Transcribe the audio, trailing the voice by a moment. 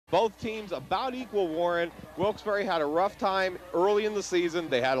Both teams about equal, Warren. Wilkes-Barre had a rough time early in the season.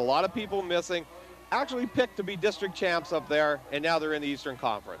 They had a lot of people missing. Actually picked to be district champs up there, and now they're in the Eastern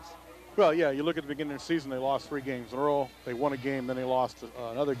Conference. Well, yeah, you look at the beginning of the season, they lost 3 games in a row. They won a game, then they lost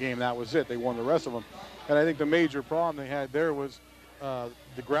another game. That was it. They won the rest of them. And I think the major problem they had there was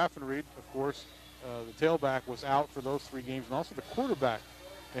the Graffenried, of course. The tailback was out for those 3 games, and also the quarterback.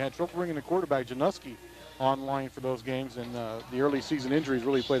 They had trouble bringing the quarterback, Januski, online for those games, and the early season injuries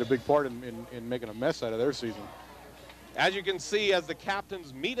really played a big part in making a mess out of their season. As you can see, as the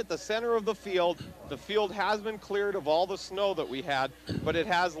captains meet at the center of the field has been cleared of all the snow that we had, but it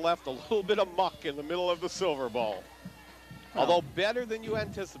has left a little bit of muck in the middle of the Silver Bowl. Although better than you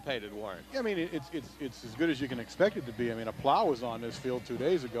anticipated, Warren. Yeah, I mean, it's as good as you can expect it to be. I mean, a plow was on this field 2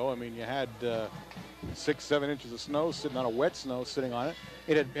 days ago. I mean, you had 6-7 inches of snow sitting on wet snow sitting on it.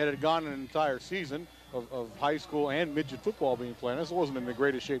 It had gone an entire season of high school and midget football being played. This wasn't in the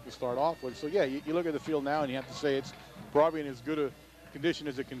greatest shape to start off with. So, yeah, you look at the field now and you have to say it's probably in as good a condition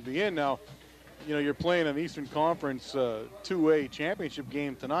as it can be in. Now, you know, you're playing an Eastern Conference 2A championship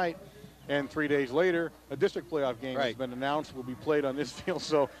game tonight, and 3 days later, a district playoff game has been announced, will be played on this field.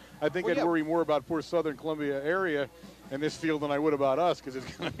 So I think I'd worry more about poor Southern Columbia area and this field than I would about us, because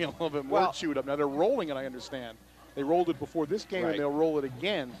it's going to be a little bit more chewed up. Now, they're rolling it, I understand. They rolled it before this game, and they'll roll it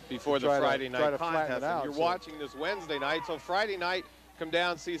again before the Friday night contest. You're watching this Wednesday night, so Friday night, come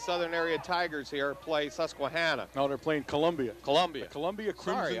down and see Southern Area Tigers here play Susquehanna. No, they're playing Columbia. Columbia. The Columbia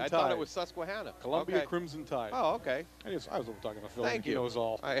Crimson Tide. Sorry, I thought it was Susquehanna. Columbia Crimson Tide. Oh, okay. I was talking to Phil. Thank you. He knows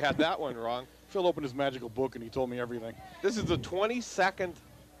all. I had that one wrong. Phil opened his magical book, and he told me everything. This is the 22nd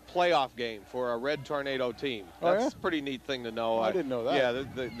playoff game for a Red Tornado team. That's a pretty neat thing to know. I didn't know that.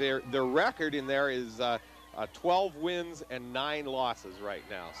 Yeah, their record in there is 12 wins and 9 losses right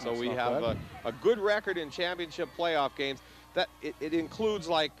now. So That's we have a good record in championship playoff games. That it includes,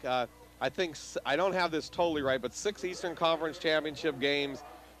 like, I think, I don't have this totally right, but 6 Eastern Conference championship games,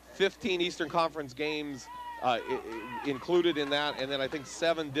 15 Eastern Conference games included in that, and then I think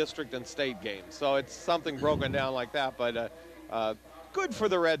 7 district and state games. So it's something broken down like that, but good for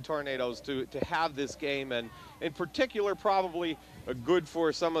the Red Tornadoes to have this game, and in particular probably good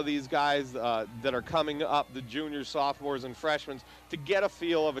for some of these guys that are coming up, the juniors, sophomores, and freshmen, to get a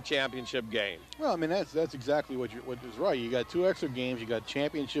feel of a championship game. Well, I mean, that's exactly what is right. You got 2 extra games. You got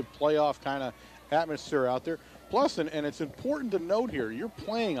championship playoff kind of atmosphere out there. Plus, and it's important to note here, you're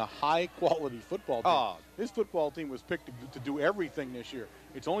playing a high-quality football team. This football team was picked to do everything this year.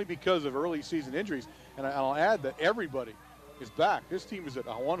 It's only because of early season injuries. And I'll add that everybody is back. This team is at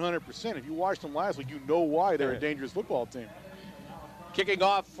 100%. If you watched them last week, you know why they're a dangerous football team. Kicking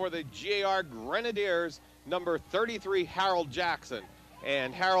off for the GAR Grenadiers, number 33, Harold Jackson.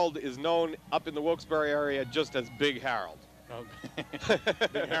 And Harold is known up in the Wilkes-Barre area just as Big Harold.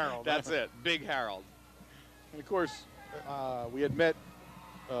 Big Harold. That's it, Big Harold. And, of course, we had met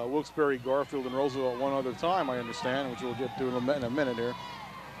Wilkes-Barre, Garfield, and Roosevelt one other time, I understand, which we'll get to in a minute here.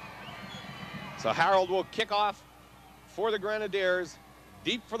 So Harold will kick off for the Grenadiers.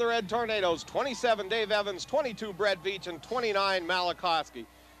 Deep for the Red Tornadoes, 27 Dave Evans, 22 Brett Veach, and 29 Malakowski.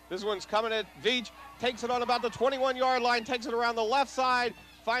 This one's coming at Veach, takes it on about the 21-yard line, takes it around the left side,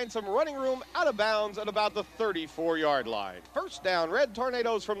 finds some running room out of bounds at about the 34-yard line. First down, Red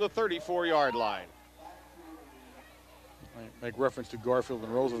Tornadoes from the 34-yard line. I make reference to Garfield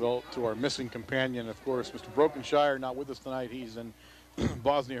and Roosevelt, to our missing companion, of course, Mr. Brokenshire, not with us tonight. He's in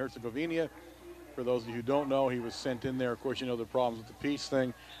Bosnia-Herzegovina. For those of you who don't know, he was sent in there. Of course, you know the problems with the peace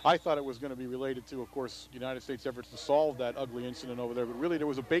thing. I thought it was going to be related to, of course, United States efforts to solve that ugly incident over there. But really, there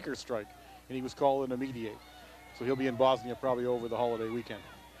was a baker strike, and he was called in to mediate. So he'll be in Bosnia probably over the holiday weekend.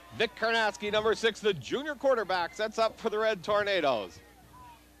 Vic Karnatsky, number 6, the junior quarterback, sets up for the Red Tornadoes.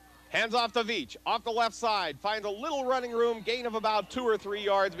 Hands off to Veach, off the left side, finds a little running room, gain of about 2 or 3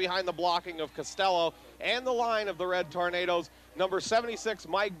 yards behind the blocking of Costello and the line of the Red Tornadoes. Number 76,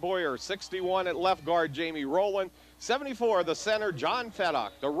 Mike Boyer, 61 at left guard, Jamie Rowland, 74, the center, John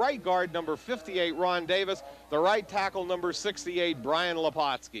Feddock, the right guard, number 58, Ron Davis, the right tackle, number 68, Brian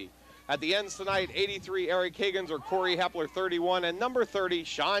Lepotsky. At the ends tonight, 83, Eric Higgins or Corey Hepler, 31, and number 30,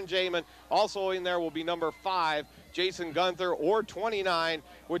 Sean Jamin. Also in there will be number 5, Jason Gunther, or 29,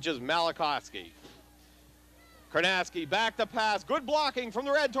 which is Malakowski. Karnatsky back to pass. Good blocking from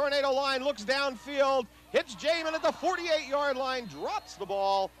the Red Tornado line. Looks downfield. Hits Jamin at the 48-yard line. Drops the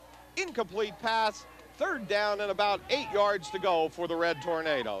ball. Incomplete pass. 3rd down and about 8 yards to go for the Red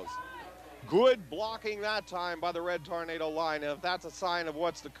Tornadoes. Good blocking that time by the Red Tornado line. And if that's a sign of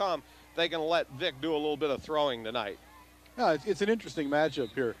what's to come, they can let Vic do a little bit of throwing tonight. No, it's an interesting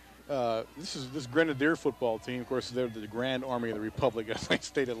matchup here. This Grenadier football team, of course, they're the Grand Army of the Republic, as I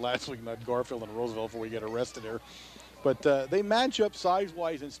stated last week, not Garfield and Roosevelt before we get arrested here. But they match up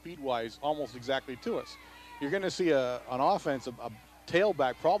size-wise and speed-wise almost exactly to us. You're going to see an offense, a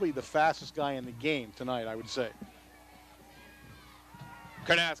tailback, probably the fastest guy in the game tonight, I would say.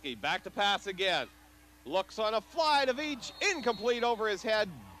 Karnaski back to pass again. Looks on a fly to Veach, incomplete over his head.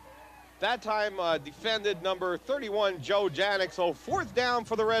 That time defended number 31, Joe Janik. So 4th down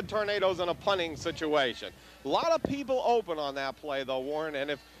for the Red Tornadoes in a punting situation. A lot of people open on that play, though, Warren.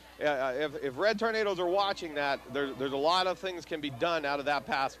 And if Red Tornadoes are watching that, there's a lot of things can be done out of that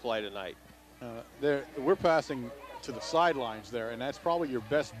pass play tonight. We're passing to the sidelines there, and that's probably your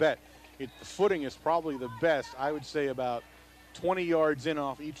best bet. The footing is probably the best. I would say about 20 yards in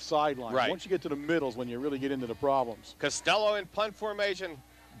off each sideline. Right. Once you get to the middles, when you really get into the problems. Costello in punt formation.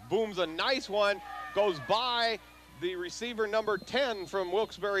 Booms a nice one, goes by the receiver number 10 from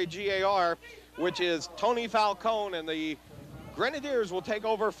Wilkes Barre GAR, which is Tony Falcone, and the Grenadiers will take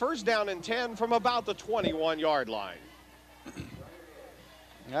over 1st down and 10 from about the 21-yard line.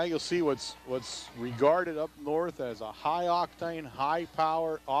 Now you'll see what's regarded up north as a high-octane,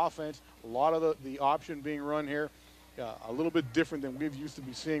 high-power offense. A lot of the option being run here, a little bit different than we've used to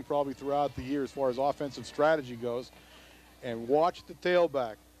be seeing probably throughout the year as far as offensive strategy goes. And watch the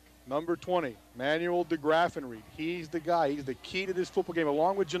tailback. Number 20, Manuel DeGraffenried. He's the guy. He's the key to this football game,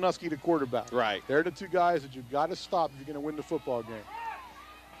 along with Januski, the quarterback. Right. They're the two guys that you've got to stop if you're going to win the football game.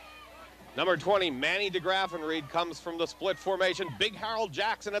 Number 20, Manny DeGraffenried, comes from the split formation. Big Harold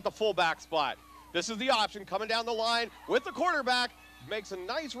Jackson at the fullback spot. This is the option coming down the line with the quarterback. Makes a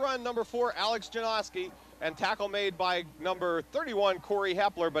nice run, number 4, Alex Januski, and tackle made by number 31, Corey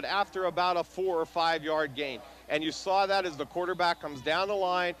Hepler, but after about a 4 or 5 yard gain. And you saw that as the quarterback comes down the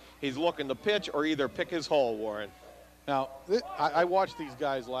line, he's looking to pitch or either pick his hole, Warren. Now, I watched these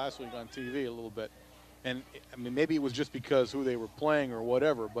guys last week on TV a little bit, and I mean, maybe it was just because who they were playing or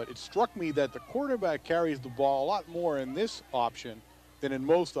whatever, but it struck me that the quarterback carries the ball a lot more in this option than in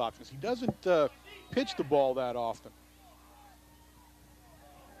most options. He doesn't pitch the ball that often.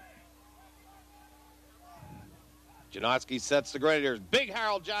 Januski sets the Grenadiers. Big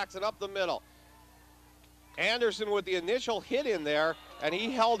Harold Jackson up the middle. Anderson with the initial hit in there, and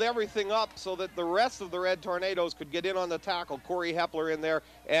he held everything up so that the rest of the Red Tornadoes could get in on the tackle. Corey Hepler in there,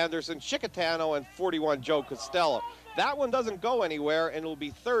 Anderson, Chicatano, and 41, Joe Costello. That one doesn't go anywhere, and it'll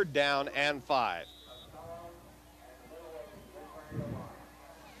be 3rd down and 5.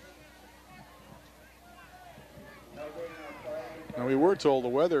 Now, we were told the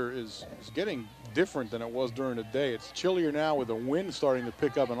weather is getting different than it was during the day. It's chillier now with the wind starting to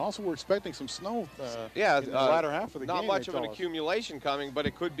pick up, and also we're expecting some snow in the latter half of the game. Not much of an accumulation coming, but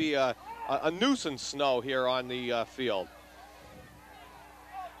it could be a nuisance snow here on the field.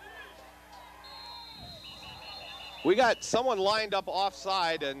 We got someone lined up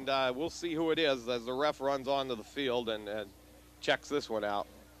offside, and we'll see who it is as the ref runs onto the field and checks this one out.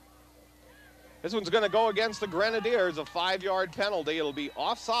 This one's going to go against the Grenadiers, a 5-yard penalty. It'll be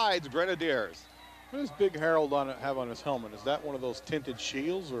offsides, Grenadiers. What does Big Harold have on his helmet? Is that one of those tinted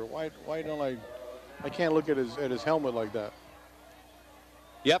shields, or why don't I can't look at his helmet like that?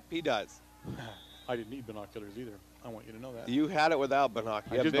 Yep, he does. I didn't need binoculars either. I want you to know that. You had it without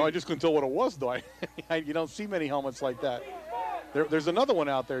binoculars. I just couldn't tell what it was, though. You don't see many helmets like that. There's another one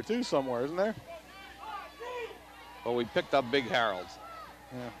out there, too, somewhere, isn't there? Well, we picked up Big Harold's.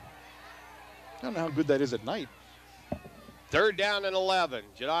 Yeah. I don't know how good that is at night. 3rd down and 11.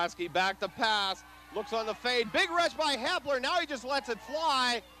 Januski back to pass. Looks on the fade. Big rush by Hepler. Now he just lets it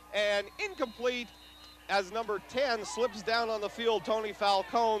fly. And incomplete as number 10 slips down on the field, Tony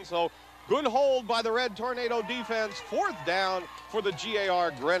Falcone. So good hold by the Red Tornado defense. 4th down for the GAR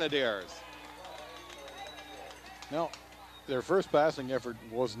Grenadiers. Now, their first passing effort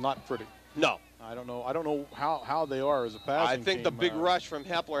was not pretty. No. I don't know how they are as a passing I think team. the big rush from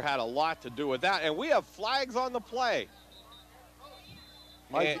Hepler had a lot to do with that. And we have flags on the play.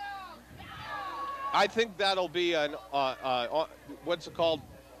 I think that'll be an what's it called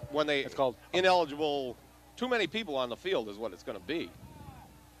when they? It's called ineligible. Too many people on the field is what it's going to be.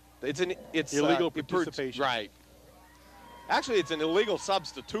 It's illegal participation. Right. Actually, it's an illegal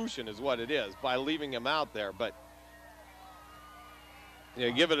substitution, is what it is, by leaving him out there. But you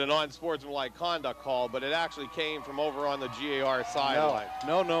know, give it an unsportsmanlike conduct call, but it actually came from over on the GAR sideline.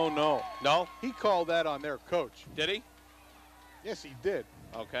 No. No? He called that on their coach. Did he? Yes, he did.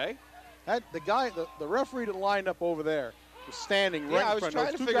 Okay. The referee that lined up over there was standing right in front.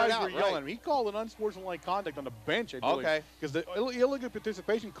 Those two guys were yelling at him. He called an unsportsmanlike conduct on the bench, I believe. Okay. Because the illegal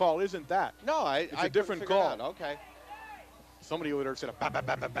participation call isn't that. No, it's a different call. Okay. Somebody over there said a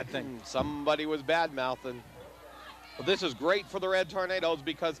bad thing. Somebody was bad-mouthing. Well, this is great for the Red Tornadoes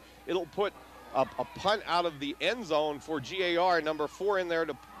because it'll put a punt out of the end zone for GAR, number 4 in there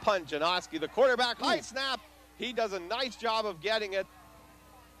to punt. Janoski, the quarterback, high snap. He does a nice job of getting it.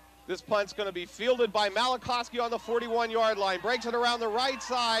 This punt's going to be fielded by Malikoski on the 41-yard line. Breaks it around the right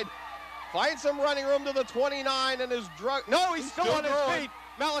side. Finds some running room to the 29 and is no, he's still on his feet.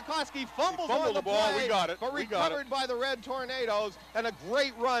 Malikoski fumbles on the ball. play, We got it. but recovered by the Red Tornadoes, and a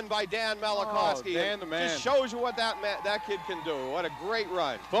great run by Dan Malikoski. Oh, Dan the man. Just shows you what that kid can do. What a great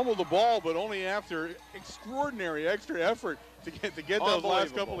run. Fumbled the ball, but only after extraordinary extra effort to get those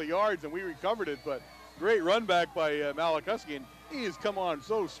last couple of yards, and we recovered it. But great run back by Malikoski, and he has come on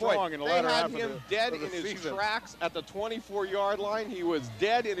so strong in the latter half of the season. They had him dead in his tracks at the 24-yard line. He was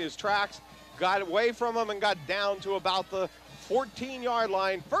dead in his tracks, got away from him, and got down to about the 14-yard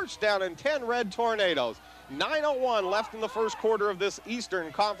line. First down and 10, Red Tornadoes. 9:01 left in the first quarter of this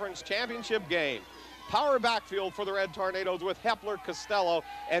Eastern Conference Championship game. Power backfield for the Red Tornadoes with Hepler, Costello,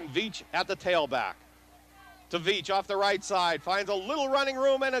 and Veach at the tailback. To Veach off the right side, finds a little running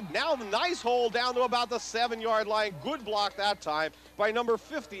room and a now nice hole down to about the 7-yard line. Good block that time by number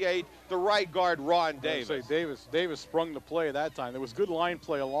 58, the right guard, Ron Davis. Davis sprung the play that time. There was good line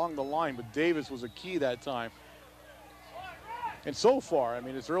play along the line, but Davis was a key that time. And so far, I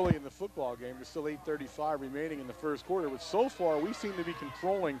mean, it's early in the football game. There's still 8:35 remaining in the first quarter, but so far we seem to be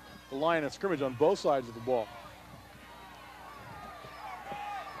controlling the line of scrimmage on both sides of the ball.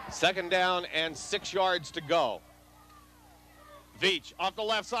 Second down and 6 yards to go. Veach off the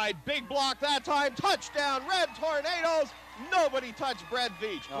left side, big block that time, touchdown, Red Tornadoes. Nobody touched Brett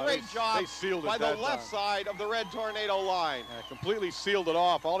Veach. Great job by the left side of the Red Tornado line. Completely sealed it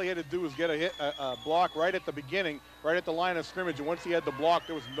off. All he had to do was get a block right at the beginning, right at the line of scrimmage, and once he had the block,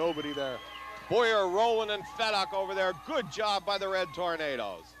 there was nobody there. Boyer, Rowland, and Feddock over there. Good job by the Red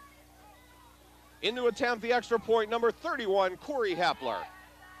Tornadoes. In to attempt the extra point, number 31, Corey Hepler.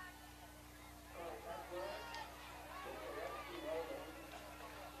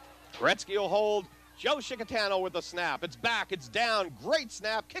 Gretzky will hold. Joe Chicatano with the snap. It's back, it's down, great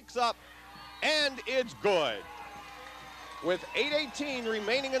snap, kicks up, and it's good. With 8:18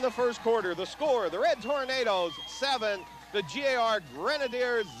 remaining in the first quarter, the score, the Red Tornadoes 7, the GAR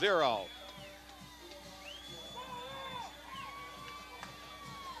Grenadiers 0.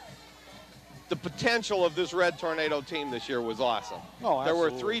 The potential of this Red Tornado team this year was awesome. Oh, there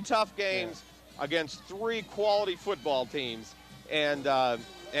were 3 tough games against 3 quality football teams, and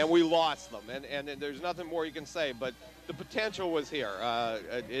we lost them, and there's nothing more you can say, but the potential was here,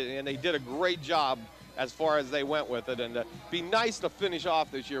 and they did a great job as far as they went with it, and it'd be nice to finish off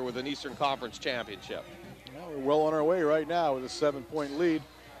this year with an Eastern Conference championship. Well, we're well on our way right now with a 7-point lead.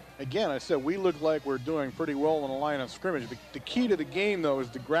 Again, I said we look like we're doing pretty well on the line of scrimmage. The key to the game, though, is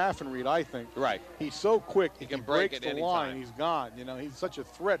the Graffin read, I think. Right. He's so quick, he can breaks break the line, he's gone. You know, he's such a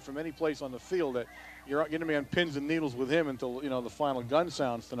threat from any place on the field that you're going to be on pins and needles with him until, you know, the final gun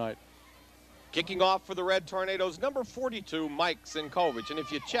sounds tonight. Kicking off for the Red Tornadoes, number 42, Mike Sinkovich. And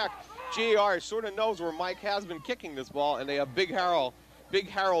if you check, GAR sort of knows where Mike has been kicking this ball, and they have Big Harold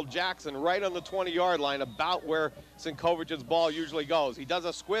Jackson right on the 20-yard line, about where Sinkovich's ball usually goes. He does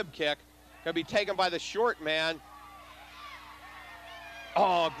a squib kick, going to be taken by the short man.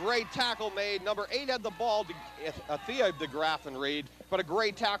 Oh, great tackle made. Number 8 had the ball, Thea DeGraff and Reed, but a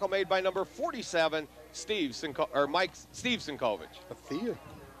great tackle made by number 47, Steve Sinkovich. Thea?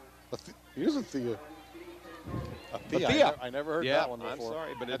 He isn't Thea. Thea. I never heard that one before. I'm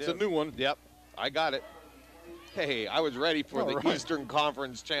sorry, but that's a new one. Yep, I got it. Hey, I was ready for the Eastern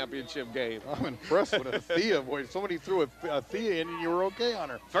Conference Championship game. I'm impressed with a Thea, boy. Somebody threw a Thea in and you were okay on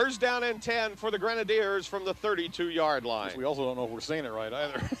her. First down and 10 for the Grenadiers from the 32-yard line. We also don't know if we're saying it right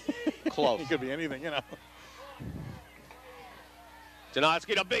either. Close. It could be anything, you know.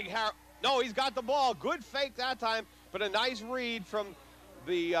 Janoski to Big Harold. No, he's got the ball. Good fake that time, but a nice read from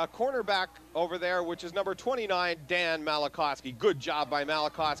the cornerback over there, which is number 29, Dan Malikoski. Good job by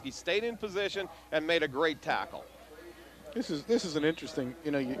Malikoski. Stayed in position and made a great tackle. This is an interesting, you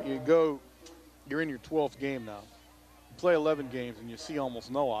know, you're in your 12th game now. You play 11 games and you see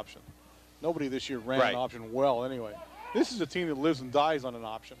almost no option. Nobody this year ran an option well anyway. This is a team that lives and dies on an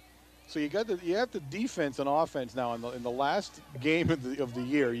option. So you have the defense and offense now in the last game of the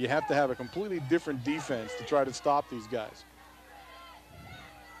year. You have to have a completely different defense to try to stop these guys.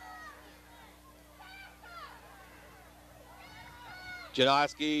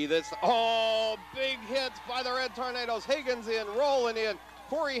 Janoski, big hits by the Red Tornadoes. Higgins in, Rowland in,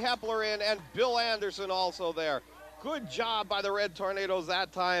 Corey Hepler in, and Bill Anderson also there. Good job by the Red Tornadoes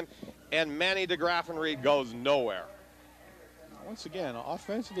that time, and Manny DeGraff and Reed goes nowhere. once again,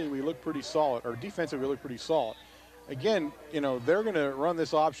 offensively we look pretty solid, or defensively we look pretty solid. Again, you know, they're going to run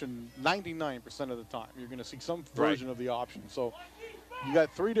this option 99% of the time. You're going to see some version of the option. So you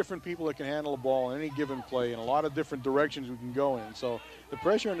got 3 different people that can handle the ball in any given play, and a lot of different directions we can go in. So the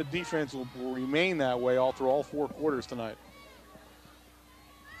pressure on the defense will remain that way all through all 4 quarters tonight.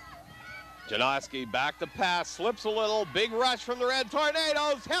 Janoski back to pass, slips a little, big rush from the Red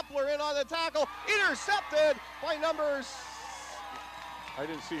Tornadoes. Hepler in on the tackle, intercepted by numbers. I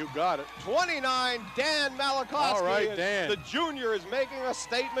didn't see who got it. 29, Dan Malakowski. All right, Dan. The junior is making a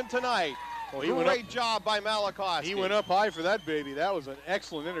statement tonight. Well, great job by Malakowski. He went up high for that baby. That was an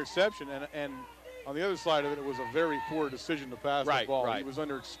excellent interception, and on the other side of it, it was a very poor decision to pass the ball. He was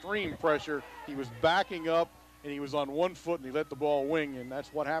under extreme pressure. He was backing up, and he was on 1 foot, and he let the ball wing, and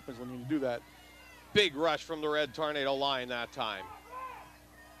that's what happens when you do that. Big rush from the Red Tornado line that time.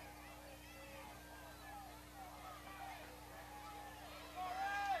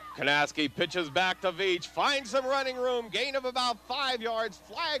 Kanaski pitches back to Veach, finds some running room, gain of about 5 yards,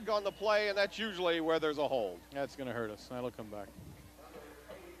 flagged on the play, and that's usually where there's a hold. That's going to hurt us. That'll come back.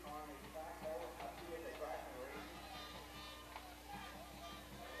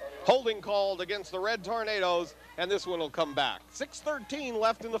 Holding called against the Red Tornadoes, and this one will come back. 6:13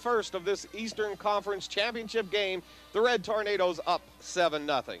 left in the first of this Eastern Conference Championship game. The Red Tornadoes up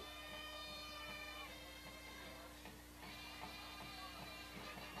 7-0.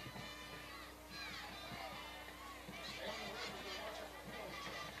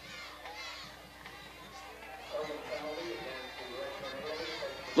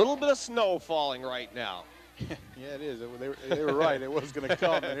 Little bit of snow falling right now. Yeah, it is. They were right. It was going to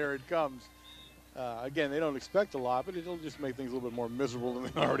come, and here it comes. Again, they don't expect a lot, but it'll just make things a little bit more miserable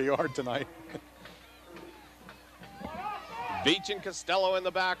than they already are tonight. Veach and Costello in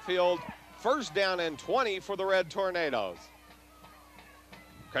the backfield. First down and 20 for the Red Tornadoes.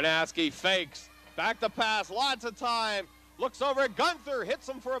 Kanaski fakes. Back to pass. Lots of time. Looks over at Gunther. Hits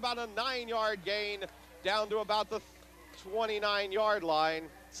him for about a 9-yard gain. Down to about the 29-yard line.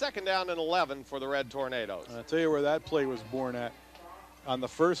 Second down and 11 for the Red Tornadoes. I'll tell you where that play was born at. On the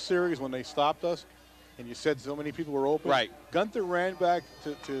first series when they stopped us, and you said so many people were open. Right. Gunther ran back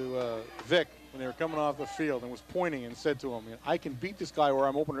to Vic when they were coming off the field and was pointing and said to him, I can beat this guy where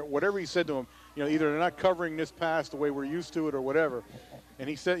I'm open. Whatever he said to him, either they're not covering this pass the way we're used to it or whatever. And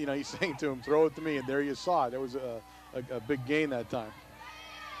he said, he's saying to him, throw it to me. And there you saw it. There was a big gain that time.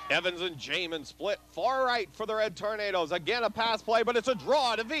 Evans and Jamin split far right for the Red Tornadoes. Again, a pass play, but it's a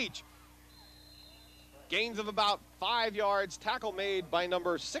draw to Veach. Gains of about 5 yards. Tackle made by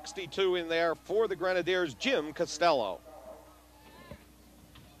number 62 in there for the Grenadiers, Jim Costello.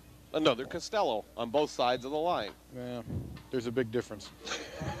 Another Costello on both sides of the line. Yeah, there's a big difference.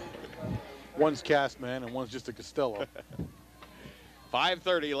 One's cast man and one's just a Costello.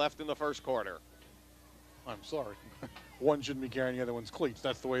 5:30 left in the first quarter. I'm sorry. One shouldn't be carrying the other one's cleats.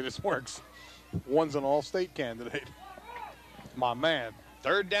 That's the way this works. One's an all-state candidate. My man.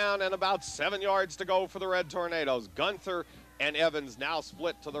 Third down and about 7 yards to go for the Red Tornadoes. Gunther and Evans now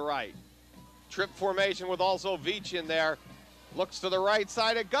split to the right. Trip formation with also Veach in there. Looks to the right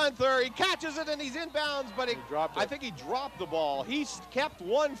side at Gunther. He catches it and he's inbounds, but I think he dropped the ball. He kept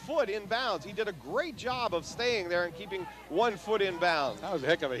 1 foot in bounds. He did a great job of staying there and keeping 1 foot in bounds. That was a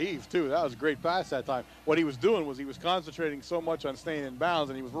heck of a heave, too. That was a great pass that time. What he was doing was he was concentrating so much on staying in bounds,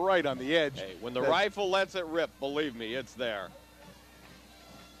 and he was right on the edge. Hey, when the rifle lets it rip, believe me, it's there.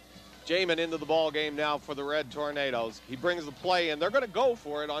 Jamin into the ball game now for the Red Tornadoes. He brings the play in. They're going to go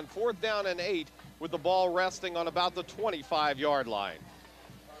for it on 4th down and 8 with the ball resting on about the 25-yard line.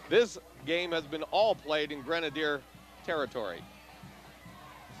 This game has been all played in Grenadier territory.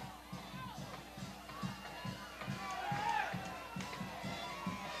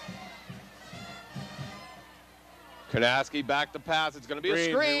 Kanaski back to pass. It's going to be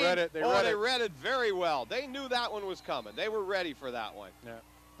a screen. They read it. They read it very well. They knew that one was coming. They were ready for that one. Yeah,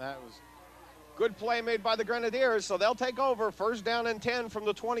 that was good play made by the Grenadiers, so they'll take over. First down and 10 from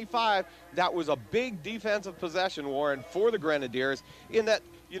the 25. That was a big defensive possession, Warren, for the Grenadiers in that,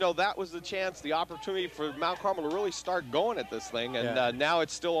 that was the chance, the opportunity for Mount Carmel to really start going at this thing, and now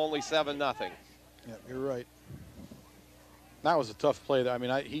it's still only 7-0. Yeah, you're right. That was a tough play. I mean,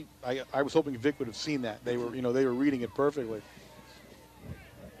 I was hoping Vic would have seen that. They were, they were reading it perfectly.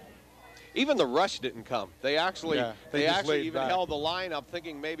 Even the rush didn't come. They actually even back. held the line up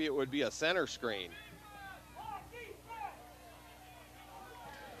thinking maybe it would be a center screen.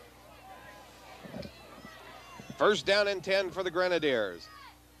 First down and 10 for the Grenadiers.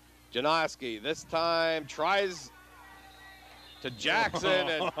 Janoski this time tries to Jackson,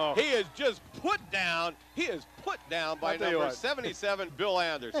 and he is just put down. He is put down by number 77, Bill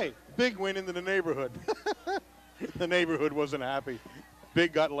Anderson. Hey, Big went into the neighborhood. The neighborhood wasn't happy.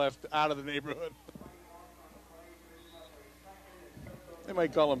 Big got left out of the neighborhood. They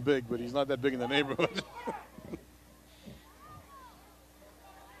might call him Big, but he's not that big in the neighborhood.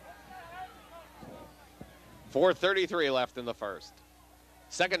 4:33 left in the first.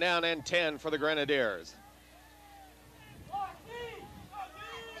 Second down and 10 for the Grenadiers.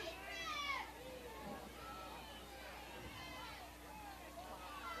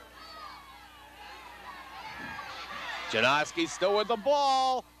 Janoski still with the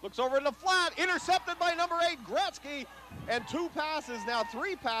ball. Looks over in the flat. Intercepted by number 8, Gretzky. And 2 passes, now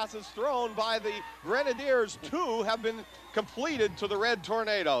 3 passes thrown by the Grenadiers. 2 have been completed to the Red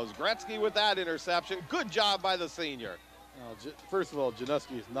Tornadoes. Gretzky with that interception. Good job by the senior. First of all,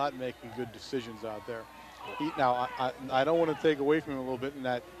 Janoski is not making good decisions out there. Now, I don't want to take away from him a little bit in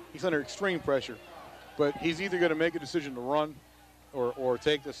that he's under extreme pressure. But he's either going to make a decision to run or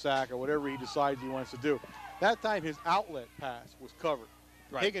take the sack or whatever he decides he wants to do. That time his outlet pass was covered.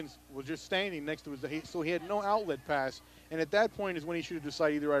 Right. Higgins was just standing next to his, so he had no outlet pass. And at that point is when he should have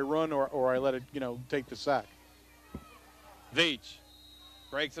decided either I run or I let it, take the sack. Veach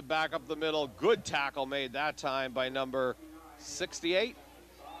breaks it back up the middle. Good tackle made that time by number 68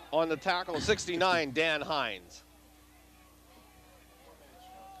 on the tackle. 69, Dan Hines.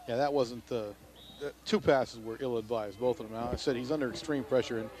 Yeah, that wasn't the 2 passes were ill-advised, both of them. Now, I said he's under extreme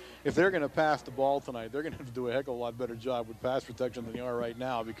pressure, and if they're going to pass the ball tonight, they're going to have to do a heck of a lot better job with pass protection than they are right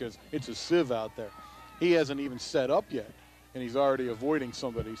now because it's a sieve out there. He hasn't even set up yet, and he's already avoiding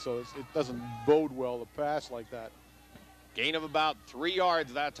somebody, so it doesn't bode well to pass like that. Gain of about 3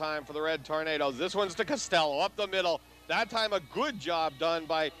 yards that time for the Red Tornadoes. This one's to Costello up the middle. That time a good job done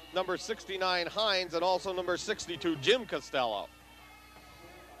by number 69, Hines, and also number 62, Jim Costello.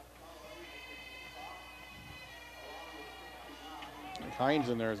 Hines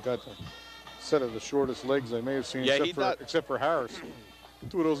in there has got a set of the shortest legs I may have seen, except for Harris.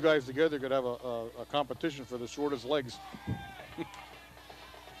 2 of those guys together could have a competition for the shortest legs.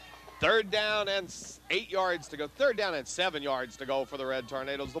 3rd down and 8 yards to go. 3rd down and 7 yards to go for the Red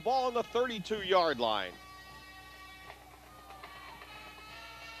Tornadoes. The ball on the 32-yard line.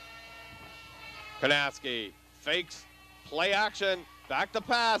 Kanaski fakes, play action, back to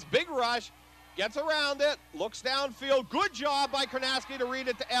pass, big rush. Gets around it, looks downfield. Good job by Karnaski to read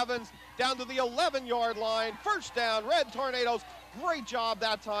it to Evans down to the 11-yard line. First down, Red Tornadoes. Great job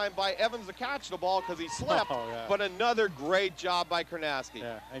that time by Evans to catch the ball because he slipped, but another great job by Karnaski.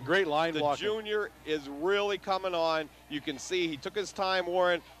 Yeah, and great line blocking. The junior is really coming on. You can see he took his time,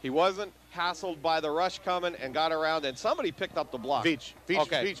 Warren. He wasn't hassled by the rush coming and got around, and somebody picked up the block. Veach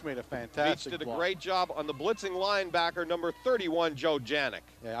made a fantastic Veach did block. a great job on the blitzing linebacker, number 31, Joe Janik.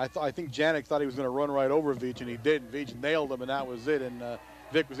 Yeah, I think Janik thought he was going to run right over Veach, and he did. Veach nailed him, and that was it. And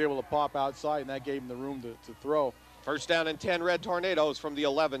Vic was able to pop outside, and that gave him the room to throw. First down and 10, Red Tornadoes from the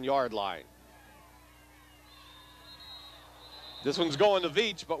 11-yard line. This one's going to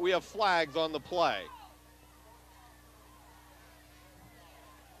Veach, but we have flags on the play.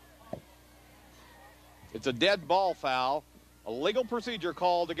 It's a dead ball foul. A legal procedure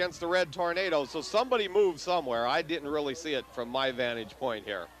called against the Red Tornadoes, so somebody moved somewhere. I didn't really see it from my vantage point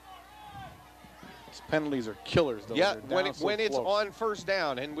here. These penalties are killers, though. Yeah, when it's on first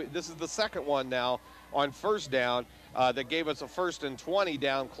down, and this is the second one now on first down that gave us a 1st and 20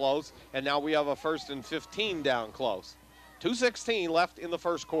 down close, and now we have a 1st and 15 down close. 2:16 left in the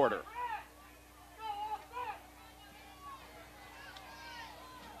first quarter.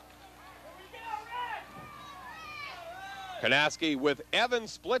 Kanaski with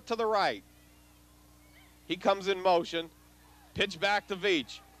Evans split to the right. He comes in motion. Pitch back to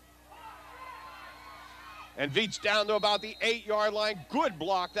Veach. And Veach down to about the 8-yard line. Good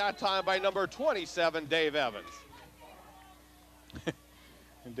block that time by number 27, Dave Evans.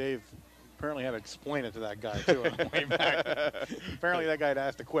 And Dave apparently had to explain it to that guy, too, on the way back. Apparently that guy had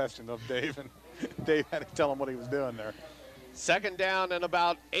asked a question of Dave, and Dave had to tell him what he was doing there. Second down and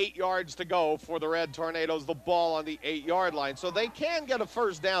about 8 yards to go for the Red Tornadoes. The ball on the 8-yard line. So they can get a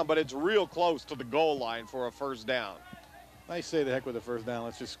first down, but it's real close to the goal line for a first down. I say the heck with the first down.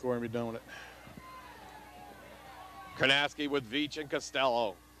 Let's just score and be done with it. Kanaski with Veach and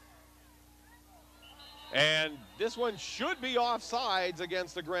Costello. And this one should be offsides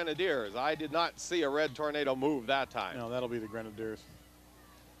against the Grenadiers. I did not see a Red Tornado move that time. No, that'll be the Grenadiers.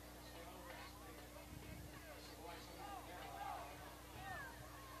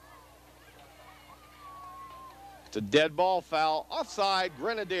 It's a dead ball foul. Offside,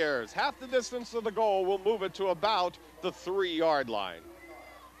 Grenadiers. Half the distance to the goal will move it to about the 3-yard line.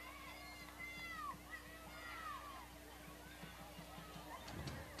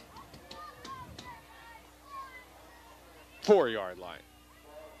 Four-yard line.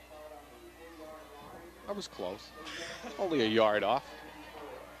 That was close. Only a yard off.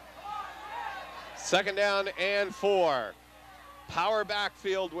 Second down and 4. Power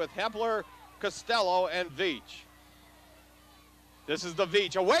backfield with Hepler, Costello, and Veach. This is the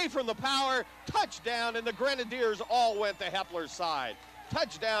Veach away from the power. Touchdown, and the Grenadiers all went to Hepler's side.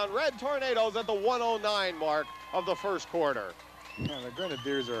 Touchdown, Red Tornadoes at the 1:09 mark of the first quarter. Man, the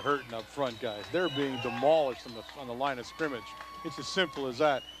Grenadiers are hurting up front, guys. They're being demolished on the line of scrimmage. It's as simple as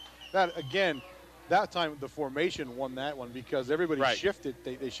that. That, again, that time the formation won that one because everybody shifted.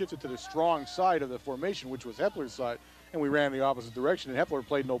 They shifted to the strong side of the formation, which was Hepler's side, and we ran the opposite direction, and Hepler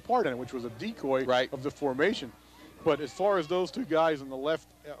played no part in it, which was a decoy of the formation. But as far as those two guys on the left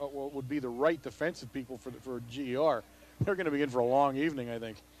would be the right defensive people for GAR, they're going to be in for a long evening, I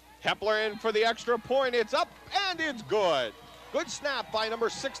think. Hepler in for the extra point. It's up, and it's good. Good snap by number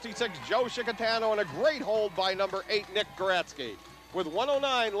 66, Joe Chicatano, and a great hold by number 8, Nick Goretzky. With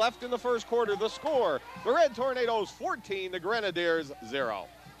 1:09 left in the first quarter, the score, the Red Tornadoes 14, the Grenadiers 0.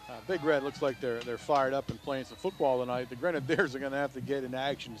 Big Red looks like they're fired up and playing some football tonight. The Grenadiers are going to have to get in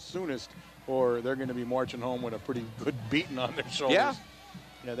action soonest, or they're going to be marching home with a pretty good beating on their shoulders.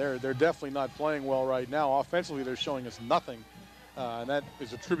 Yeah, they're definitely not playing well right now. Offensively, they're showing us nothing, and that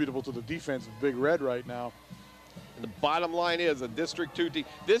is attributable to the defense of Big Red right now. And the bottom line is a District 2 team.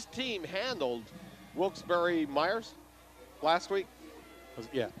 This team handled Wilkes Barre Myers last week.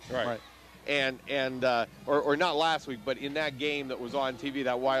 Yeah, right. Or not last week, but in that game that was on TV,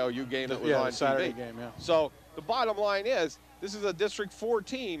 that YOU game that was on TV. Saturday game, yeah. So the bottom line is this is a District 4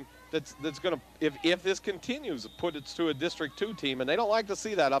 team that's going to, if this continues, put it to a District 2 team, and they don't like to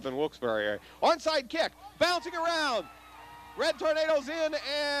see that up in Wilkes-Barre area. Onside kick, bouncing around. Red Tornadoes in,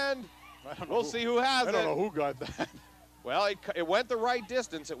 and we'll see who has it. I don't know who got that. Well, it went the right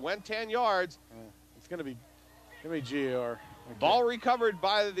distance. It went 10 yards. It's going to be GAR. Okay. Ball recovered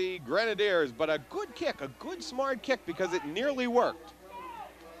by the Grenadiers, but a good kick, a good smart kick because it nearly worked.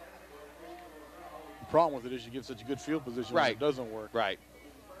 The problem with it is you give such a good field position that it doesn't work. Right.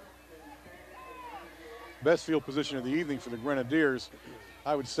 Best field position of the evening for the Grenadiers.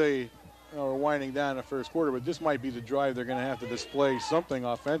 I would say we're winding down the first quarter, but this might be the drive they're going to have to display something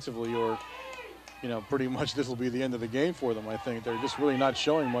offensively, or pretty much this will be the end of the game for them. I think they're just really not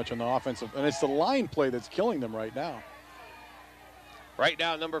showing much on the offensive, and it's the line play that's killing them right now. Right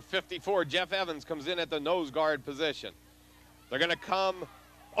now, number 54, Jeff Evans, comes in at the nose guard position. They're going to come.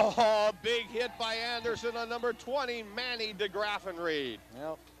 Oh, big hit by Anderson on number 20, Manny DeGraffenried.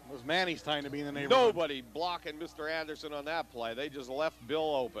 Well, it was Manny's time to be in the neighborhood. Nobody blocking Mr. Anderson on that play. They just left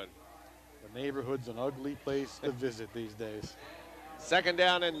Bill open. The neighborhood's an ugly place to visit these days. Second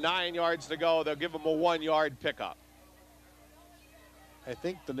down and 9 yards to go. They'll give them a 1-yard pickup. I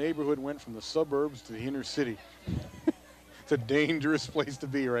think the neighborhood went from the suburbs to the inner city. It's a dangerous place to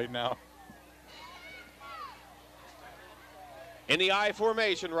be right now. In the I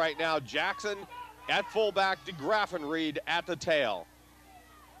formation right now, Jackson at fullback, DeGraffenried at the tail.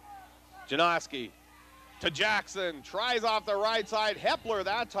 Janoski to Jackson, tries off the right side. Hepler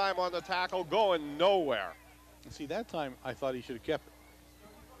that time on the tackle, going nowhere. See, that time I thought he should have kept it.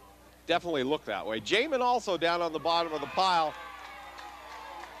 Definitely looked that way. Jamin also down on the bottom of the pile.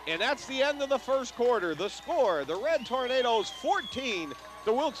 And that's the end of the first quarter. The score, the Red Tornadoes 14,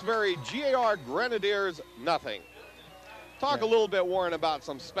 the Wilkes-Barre GAR Grenadiers nothing. Talk a little bit, Warren, about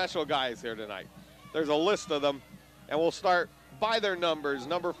some special guys here tonight. There's a list of them, and we'll start by their numbers.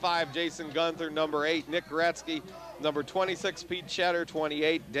 Number 5, Jason Gunther. Number 8, Nick Goretzky. Number 26, Pete Cheddar.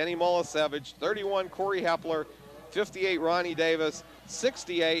 28, Denny Molisevich. 31, Corey Hepler. 58, Ronnie Davis.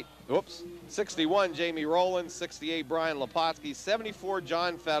 61, Jamie Rowland. 68, Brian Lepotsky. 74,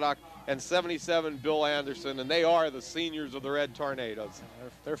 John Feddock. And 77, Bill Anderson. And they are the seniors of the Red Tornadoes.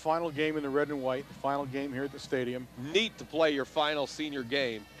 Their final game in the red and white, the final game here at the stadium. Neat to play your final senior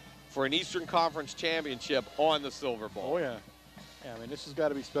game for an Eastern Conference championship on the Silver Bowl. Oh, yeah. Yeah, I mean, this has got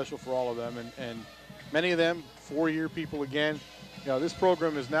to be special for all of them. And many of them, 4-year people again. This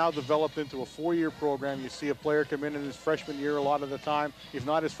program is now developed into a 4-year program. You see a player come in his freshman year a lot of the time. If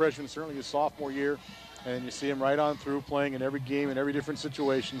not his freshman, certainly his sophomore year. And you see him right on through playing in every game, in every different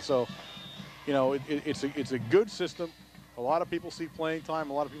situation. So, it's a good system. A lot of people see playing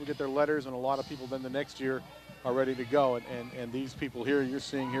time. A lot of people get their letters, and a lot of people then the next year are ready to go. And these people here you're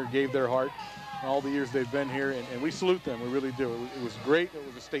seeing here gave their heart all the years they've been here, and we salute them. We really do. It was great. It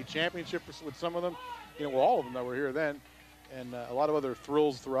was a state championship with some of them. well, all of them that were here then, and a lot of other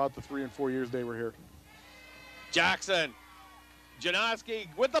thrills throughout the 3 and 4 years they were here. Jackson. Janoski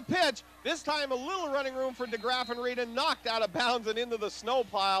with the pitch. This time a little running room for DeGraff and Reed, and knocked out of bounds and into the snow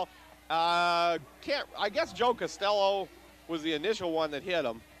pile. I guess Joe Costello was the initial one that hit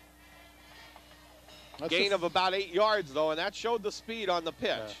him. Gain of about 8 yards, though, and that showed the speed on the pitch.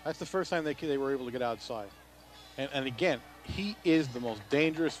 Yeah, that's the first time they were able to get outside. And again, he is the most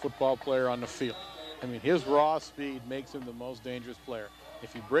dangerous football player on the field. I mean, his raw speed makes him the most dangerous player.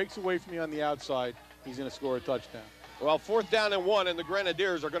 If he breaks away from you on the outside, he's going to score a touchdown. Well, 4th down and 1, and the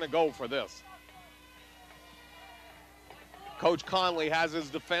Grenadiers are going to go for this. Coach Conley has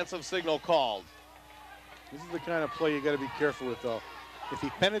his defensive signal called. This is the kind of play you got to be careful with, though. If he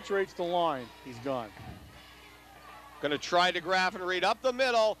penetrates the line, he's gone. Going to try DeGraff and Reed up the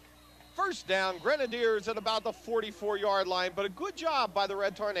middle. First down, Grenadiers at about the 44-yard line, but a good job by the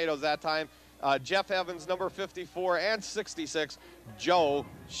Red Tornadoes that time. Jeff Evans, number 54, and 66, Joe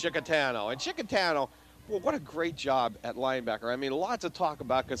Chicatano. And Chicatano, well, what a great job at linebacker. I mean, lots of talk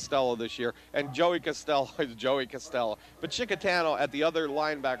about Costello this year, and Joey Costello is Joey Costello. But Chicatano at the other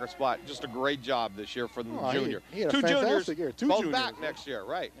linebacker spot, just a great job this year for the junior. He had a Two juniors, year. both back next year,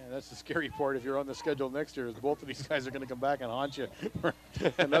 right. Yeah, that's the scary part if you're on the schedule next year, is both of these guys are going to come back and haunt you for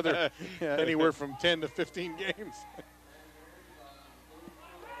another anywhere from 10 to 15 games.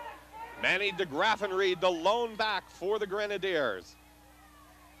 Manny DeGraff and Reed, the lone back for the Grenadiers.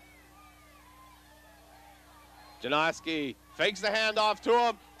 Janoski fakes the handoff to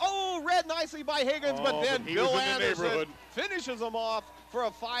him. Oh, read nicely by Higgins, but then Bill Anderson finishes him off for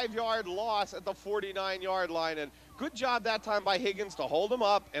a 5-yard loss at the 49-yard line. And good job that time by Higgins to hold him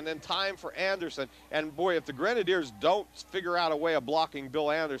up, and then time for Anderson. And boy, if the Grenadiers don't figure out a way of blocking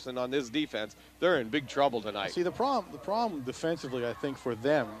Bill Anderson on this defense, they're in big trouble tonight. See, the problem defensively, I think, for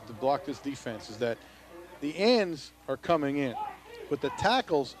them to block this defense is that the ends are coming in, but the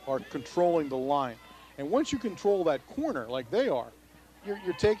tackles are controlling the line. And once you control that corner like they are,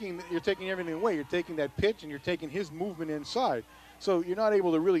 you're taking everything away. You're taking that pitch and you're taking his movement inside. So you're not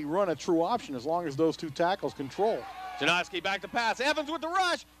able to really run a true option as long as those two tackles control. Janoski back to pass. Evans with the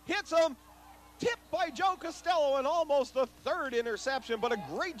rush. Hits him. Tipped by Joe Costello, and almost the 3rd interception, but a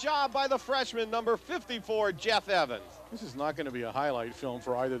great job by the freshman, number 54, Jeff Evans. This is not going to be a highlight film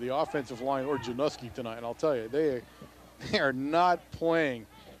for either the offensive line or Janoski tonight. And I'll tell you, they are not playing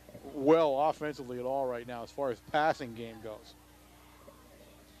well offensively at all right now as far as passing game goes.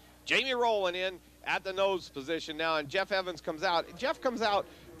 Jamie Rowland in at the nose position now, and Jeff Evans comes out. Jeff comes out.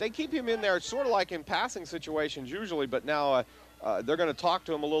 They keep him in there sort of like in passing situations usually, but now they're going to talk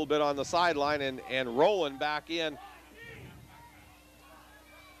to him a little bit on the sideline, and Rowland back in.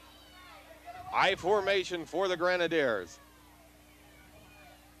 I formation for the Grenadiers.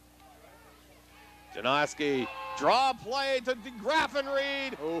 Janoski, draw play to DeGraff and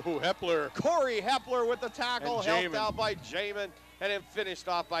Reed. Oh, Hepler. Corey Hepler with the tackle, helped out by Jamin, and then finished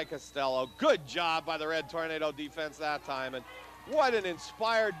off by Costello. Good job by the Red Tornado defense that time, and what an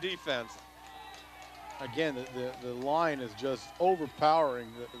inspired defense. Again, the line is just overpowering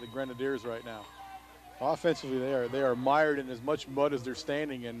the Grenadiers right now. Offensively, they are mired in as much mud as they're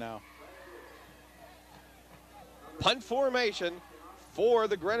standing in now. Punt formation for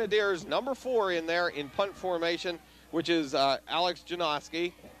the Grenadiers, number 4 in there in punt formation, which is Alex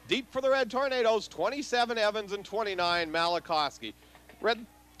Janoski. Deep for the Red Tornadoes, 27 Evans and 29 Malakowski. Red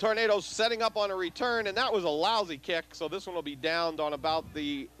Tornadoes setting up on a return, and that was a lousy kick, so this one will be downed on about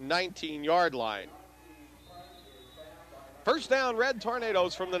the 19-yard line. First down, Red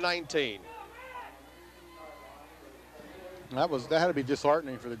Tornadoes from the 19. That had to be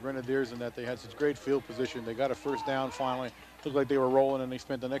disheartening for the Grenadiers in that they had such great field position. They got a first down finally. Looked like they were rolling, and they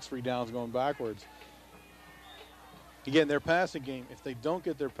spent the next 3 downs going backwards. Again, their passing game, if they don't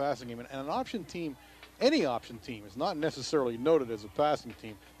get their passing game, and an option team, any option team is not necessarily noted as a passing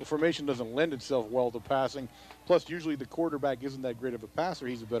team. The formation doesn't lend itself well to passing. Plus, usually the quarterback isn't that great of a passer.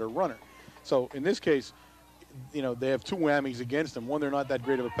 He's a better runner. So in this case, they have 2 whammies against them. One, they're not that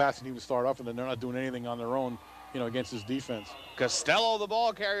great of a passing team to start off, and then they're not doing anything on their own, against this defense. Costello, the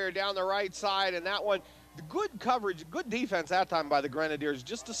ball carrier, down the right side, and that one, good coverage, good defense that time by the Grenadiers,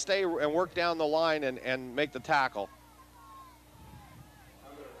 just to stay and work down the line and make the tackle.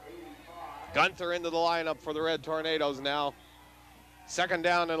 Gunther into the lineup for the Red Tornadoes now. Second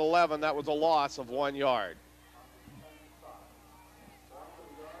down and 11. That was a loss of 1 yard.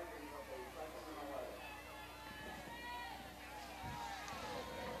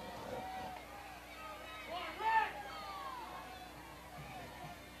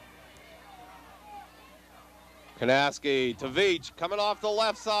 Kanaski to Veach, coming off the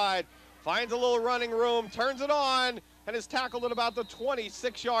left side. finds a little running room, turns it on, and is tackled at about the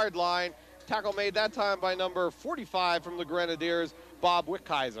 26-yard line. Tackle made that time by number 45 from the Grenadiers, Bob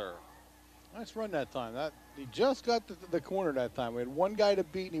Wickheiser. Nice run that time. He just got the corner that time. We had one guy to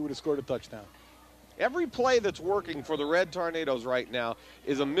beat, and he would have scored a touchdown. Every play that's working for the Red Tornadoes right now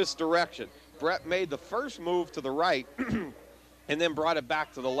is a misdirection. Brett made the first move to the right and then brought it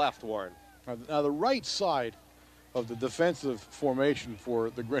back to the left, Warren. Now the right side of the defensive formation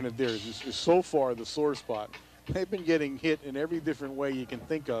for the Grenadiers is so far the sore spot. They've been getting hit in every different way you can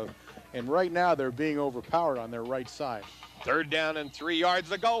think of, and right now they're being overpowered on their right side. 3rd down and 3 yards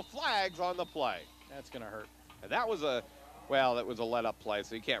to go. Flags on the play. That's going to hurt. And that was a let-up play,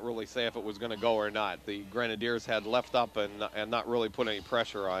 so you can't really say if it was going to go or not. The Grenadiers had left up and not really put any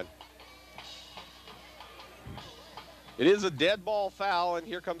pressure on. It is a dead ball foul, and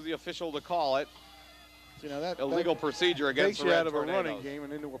here comes the official to call it. You know, that illegal procedure against the Red Tornadoes. Takes you out of a running game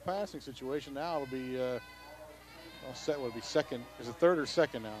and into a passing situation. Now it'll be will be second. Is it 3rd or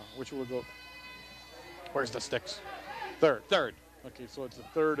 2nd now? Which will go? Where's the sticks? 3rd. 3rd. Okay, so it's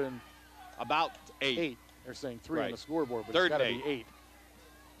a 3rd and about 8. They're saying 3 on Right. the scoreboard, but 3rd it's got to and be 8.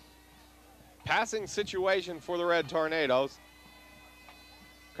 Passing situation for the Red Tornadoes.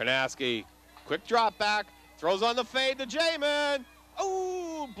 Karnaski, quick drop back, throws on the fade to Jamin.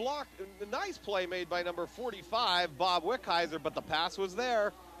 Oh, blocked. A nice play made by number 45, Bob Wickheiser, but the pass was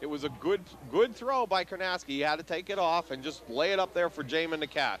there. It was a good throw by Karnaski. He had to take it off and just lay it up there for Jamin to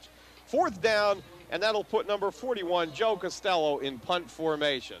catch. 4th down, and that'll put number 41, Joe Costello, in punt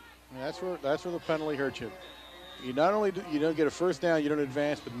formation. And that's where the penalty hurts you. You not only you don't get a 1st down, you don't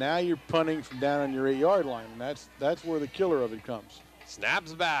advance, but now you're punting from down on your 8-yard line, and that's where the killer of it comes.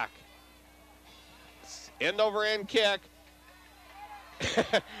 Snaps back. End over end kick.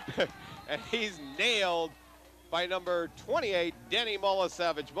 And he's nailed by number 28, Denny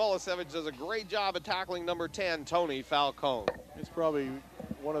Mulasevich. Mulasevich does a great job of tackling number 10, Tony Falcone. It's probably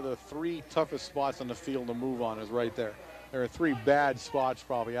one of the 3 toughest spots on the field to move on is right there. There are 3 bad spots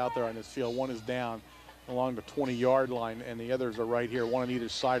probably out there on this field. One is down along the 20-yard line, and the others are right here, one on either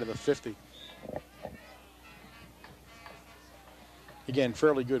side of the 50. Again,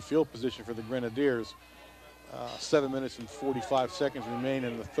 fairly good field position for the Grenadiers. 7 minutes and 45 seconds remain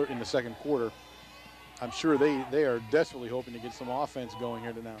in the 2nd quarter. I'm sure they are desperately hoping to get some offense going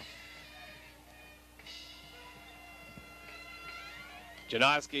here now.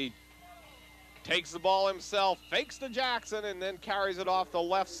 Janoski takes the ball himself, fakes to Jackson, and then carries it off the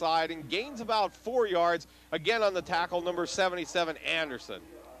left side and gains about 4 yards, again on the tackle, number 77, Anderson.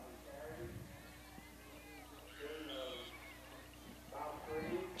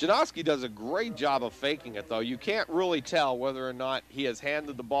 Janoski does a great job of faking it, though. You can't really tell whether or not he has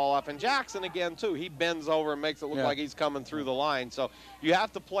handed the ball off. And Jackson, again, too, he bends over and makes it look like he's coming through the line. So you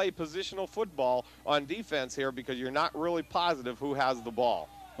have to play positional football on defense here because you're not really positive who has the ball.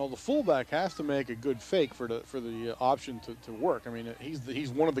 Well, the fullback has to make a good fake for the option to work. I mean, he's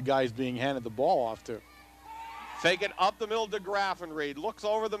one of the guys being handed the ball off to. Fake it up the middle to Graffenried. Looks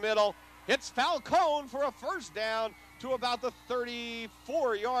over the middle. Hits Falcone for a 1st down to about the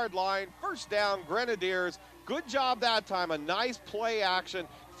 34-yard line. 1st down, Grenadiers. Good job that time. A nice play action.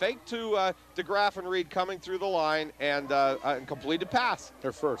 Fake to Graffenried coming through the line and completed pass.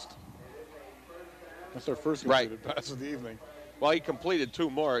 Their first. That's their first completed pass of the evening. Well, he completed 2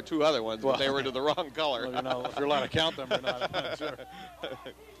 other ones, but they were to the wrong color. Well, you know, if you're allowed to count them or not, I'm not sure.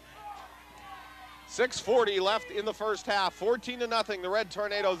 6:40 left in the 1st half. 14-0. The Red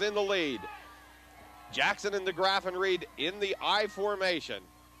Tornadoes in the lead. Jackson and Graffenried in the I formation.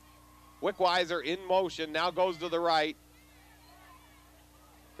 Wickweiser in motion, now goes to the right.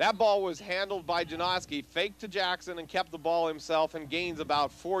 That ball was handled by Janoski, faked to Jackson and kept the ball himself and gains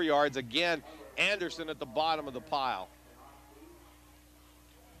about 4 yards. Again, Anderson at the bottom of the pile.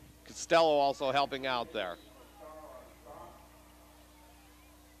 Costello also helping out there.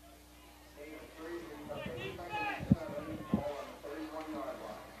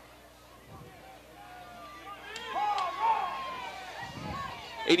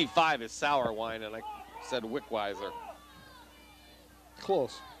 '85 is sour wine, and I said Wickweiser.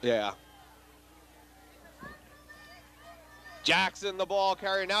 Close. Yeah. Jackson, the ball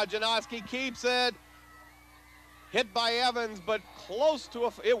carrier. Now Janoski keeps it. Hit by Evans, but close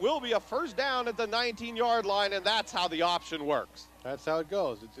to it will be a 1st down at the 19-yard line, and that's how the option works. That's how it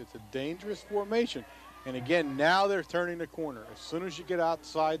goes. It's a dangerous formation. And again, now they're turning the corner. As soon as you get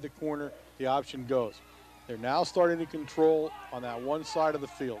outside the corner, the option goes. They're now starting to control on that one side of the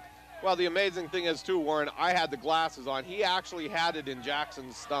field. Well, the amazing thing is, too, Warren, I had the glasses on. He actually had it in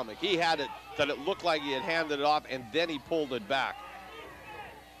Jackson's stomach. He had it that it looked like he had handed it off, and then he pulled it back.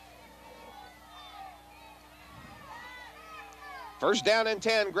 First down and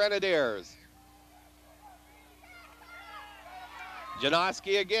 10, Grenadiers.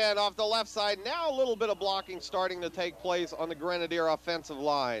 Janoski again off the left side. Now a little bit of blocking starting to take place on the Grenadier offensive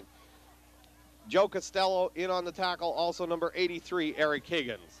line. Joe Costello in on the tackle, also number 83, Eric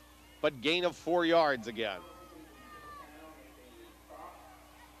Higgins. But gain of 4 yards again.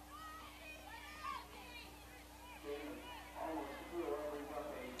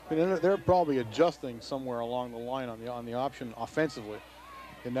 They're probably adjusting somewhere along the line on the option offensively.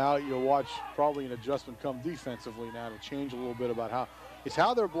 And now you'll watch probably an adjustment come defensively now to change a little bit about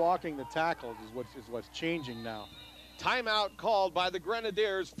how they're blocking the tackles is what's changing now. Timeout called by the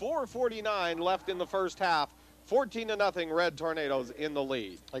Grenadiers. 4:49 left in the first half. 14-0 Red Tornadoes in the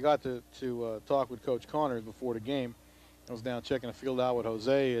lead. I got to talk with Coach Connors before the game. I was down checking the field out with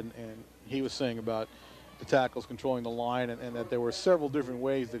Jose, and he was saying about the tackles controlling the line and that there were several different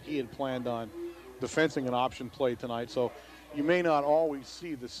ways that he had planned on defensing an option play tonight. So you may not always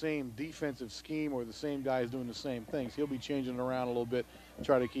see the same defensive scheme or the same guys doing the same things. He'll be changing it around a little bit,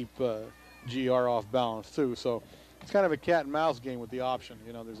 try to keep GR off balance too. So it's kind of a cat and mouse game with the option.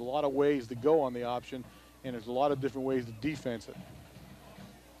 You know, there's a lot of ways to go on the option, and there's a lot of different ways to defense it.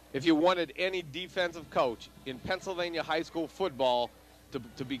 If you wanted any defensive coach in Pennsylvania high school football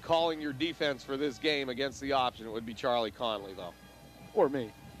to be calling your defense for this game against the option, it would be Charlie Conley, though. Or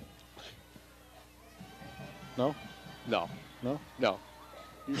me. No? No. No? No.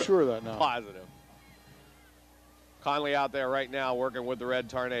 You sure of that now? Positive. Conley out there right now working with the Red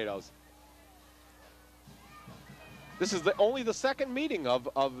Tornadoes. This is only the second meeting of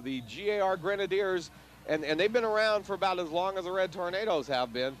the GAR Grenadiers, and they've been around for about as long as the Red Tornadoes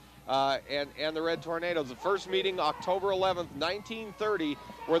have been. And the Red Tornadoes. The first meeting, October 11th, 1930,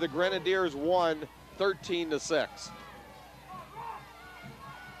 where the Grenadiers won 13-6.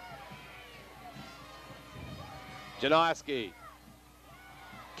 Janoski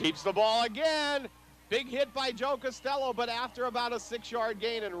keeps the ball again. Big hit by Joe Costello, but after about a 6-yard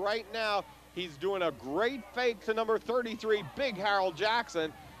gain, and right now he's doing a great fake to number 33, Big Harold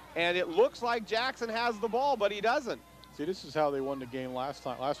Jackson, and it looks like Jackson has the ball, but he doesn't. See, this is how they won the game last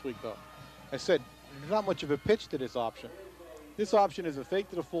week, though. I said, there's not much of a pitch to this option. This option is a fake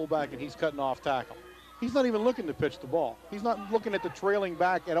to the fullback, and he's cutting off tackle. He's not even looking to pitch the ball. He's not looking at the trailing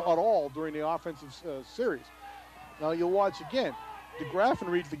back at all during the offensive series. Now, you'll watch again. DeGraff and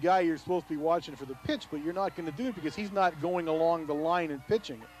Reed's the guy you're supposed to be watching for the pitch, but you're not going to do it because he's not going along the line and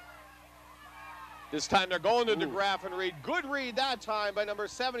pitching it. This time they're going to DeGraff and Reed. Good read that time by number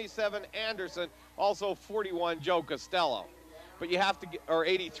 77, Anderson. Also 41, Joe Costello. But you have to, or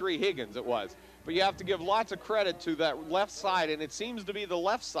 83, Higgins it was. But you have to give lots of credit to that left side, and it seems to be the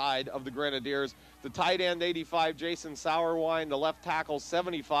left side of the Grenadiers. The tight end, 85, Jason Sauerwein. The left tackle,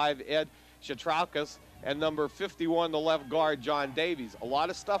 75, Ed Shatraukas. And number 51, the left guard, John Davies. A lot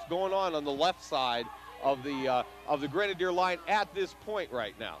of stuff going on the left side of the Grenadier line at this point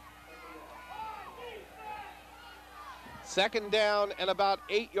right now. Second down and about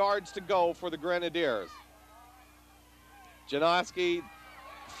 8 yards to go for the Grenadiers. Janoski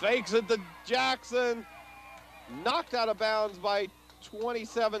fakes it to Jackson. Knocked out of bounds by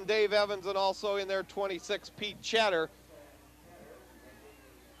 27, Dave Evans, and also in there 26, Pete Cheddar.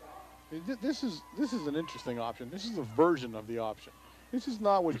 This is an interesting option. This is a version of the option. This is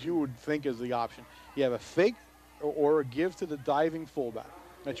not what you would think is the option. You have a fake or a give to the diving fullback.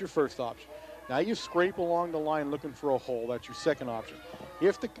 That's your first option. Now you scrape along the line looking for a hole. That's your second option.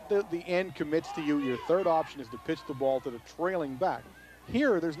 If the end commits to you, your third option is to pitch the ball to the trailing back.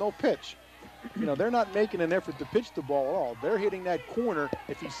 Here, there's no pitch. You know, they're not making an effort to pitch the ball at all. They're hitting that corner.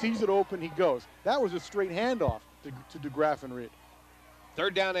 If he sees it open, he goes. That was a straight handoff to DeGraff and Reed.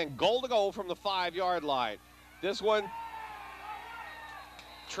 Third down and goal to go from the 5-yard line. This one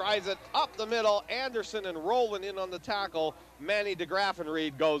tries it up the middle. Anderson and rolling in on the tackle. Manny DeGraff and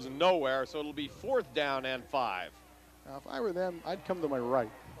Reed goes nowhere, so it'll be 4th down and 5. Now, if I were them, I'd come to my right.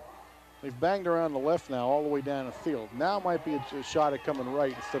 They've banged around the left now all the way down the field. Now might be a shot at coming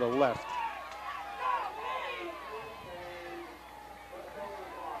right instead of left.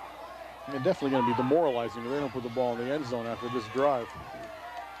 They're definitely going to be demoralizing if they don't put the ball in the end zone after this drive.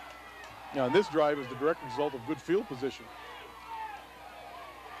 Now, this drive is the direct result of good field position.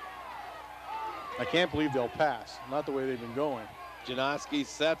 I can't believe they'll pass. Not the way they've been going. Janoski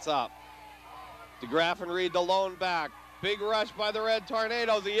sets up. DeGraff and Reed, the lone back. Big rush by the Red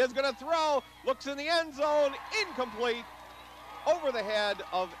Tornadoes. He is going to throw. Looks in the end zone. Incomplete. Over the head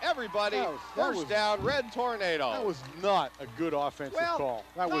of everybody. First down, Red Tornadoes. That was not a good offensive call.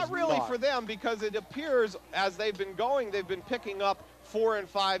 That was not really for them, because it appears as they've been going, they've been picking up 4 and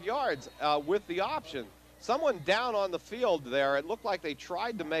 5 yards with the option. someone down on the field there. It looked like they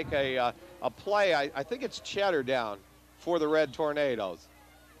tried to make a play. I think it's Cheddar down for the Red Tornadoes.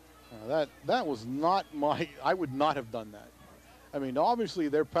 That was not my, I would not have done that. I mean, obviously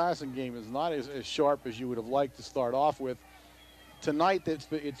their passing game is not as sharp as you would have liked to start off with. Tonight,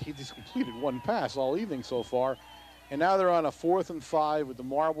 he's completed one pass all evening so far, and now they're on a 4th and 5 with the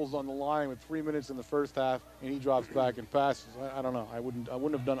marbles on the line with 3 minutes in the first half, and he drops back and passes. I don't know. I wouldn't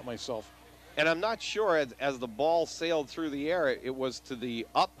have done it myself. And I'm not sure as the ball sailed through the air, it was to the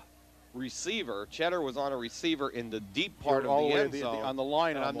up receiver. Cheddar was on a receiver in the deep part of the end zone on the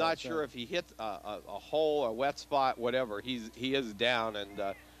line, and I'm not sure if he hit a hole, a wet spot, whatever. He is down,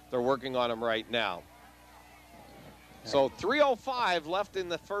 and they're working on him right now. So 3:05 left in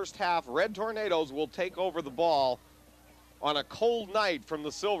the first half. Red Tornadoes will take over the ball on a cold night from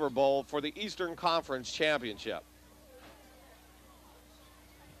the Silver Bowl for the Eastern Conference Championship.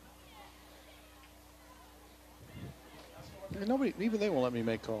 Nobody, even they won't let me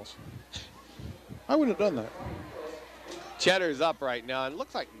make calls. I wouldn't have done that. Cheddar's up right now, and it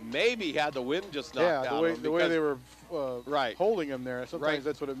looks like maybe he had the wind just knocked out. Yeah, the way they were holding him there. Sometimes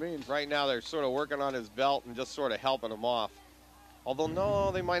that's what it means. Right now they're sort of working on his belt and just sort of helping him off. Although,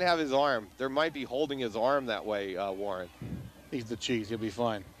 no, they might have his arm. They might be holding his arm that way, Warren. He's the cheese. He'll be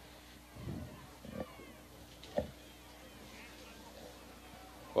fine.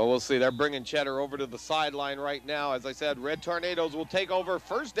 Well, we'll see. They're bringing Cheddar over to the sideline right now. As I said, Red Tornadoes will take over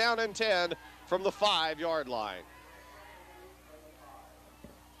 1st down and 10 from the 5-yard line.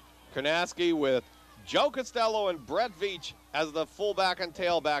 Karnaski with Joe Costello and Brett Veach as the fullback and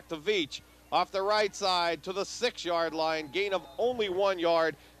tailback. To Veach off the right side to the 6-yard line. Gain of only 1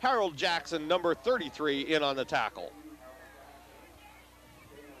 yard. Harold Jackson, number 33, in on the tackle.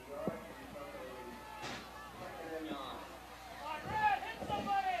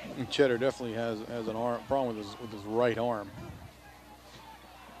 And Cheddar definitely has an problem with his right arm.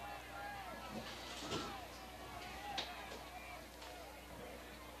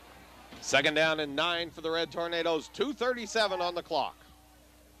 Second down and 9 for the Red Tornadoes. 2:37 on the clock.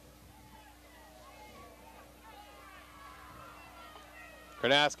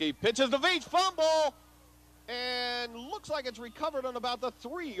 Karnaski pitches to Veach, fumble, and looks like it's recovered on about the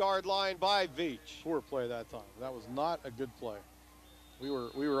 3-yard line by Veach. Poor play that time. That was not a good play. We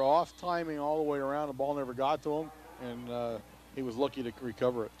were off timing all the way around. The ball never got to him, and he was lucky to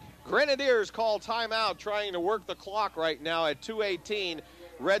recover it. Grenadiers call timeout, trying to work the clock right now at 2:18.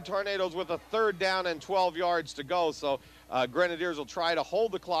 Red Tornadoes with a 3rd down and 12 yards to go. So Grenadiers will try to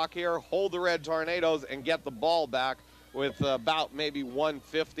hold the clock here, hold the Red Tornadoes, and get the ball back with about maybe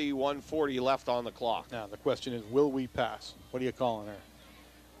 150, 140 left on the clock. Now the question is, will we pass? What are you calling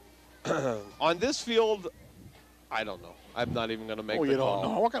there? On this field, I don't know. I'm not even going to make the call. You don't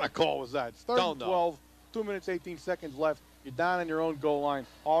know. What kind of call was that? It's 3rd and 12, know. 2 minutes, 18 seconds left. You're down on your own goal line.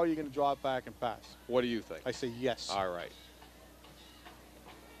 All you're going to drop back and pass. What do you think? I say yes. All right.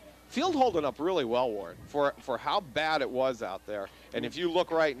 Field holding up really well, Warren, for how bad it was out there. And if you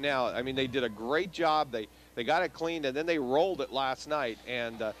look right now, I mean, they did a great job. They got it cleaned, and then they rolled it last night,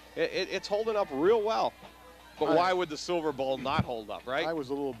 and it's holding up real well. But why would the Silver Bowl not hold up, right? I was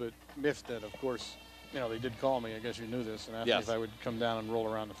a little bit miffed that, of course, you know, they did call me. I guess you knew this, and asked me if I would come down and roll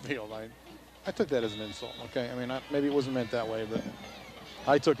around the field. I took that as an insult, okay? I mean, maybe it wasn't meant that way, but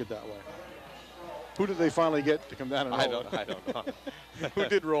I took it that way. Who did they finally get to come down and roll? I don't know. Who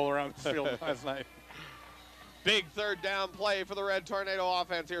did roll around the field last night? Big 3rd down play for the Red Tornado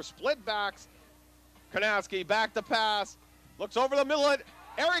offense here. Split backs. Karnaski back to pass. Looks over the middle.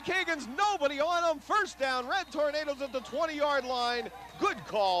 Eric Higgins, nobody on him. 1st down. Red Tornadoes at the 20-yard line. Good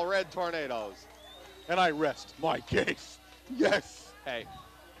call, Red Tornadoes. And I rest my case. Yes. Hey,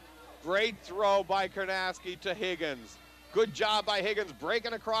 great throw by Karnaski to Higgins. Good job by Higgins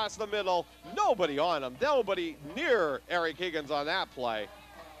breaking across the middle. Nobody on him. Nobody near Eric Higgins on that play.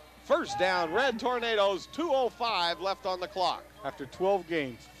 1st down, Red Tornadoes, 2:05 left on the clock. After 12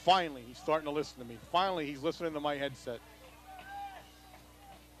 games, finally he's starting to listen to me. Finally he's listening to my headset.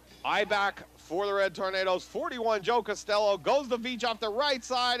 Eye back for the Red Tornadoes. 41, Joe Costello goes to Veach off the right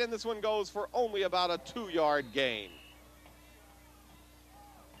side, and this one goes for only about a 2-yard gain.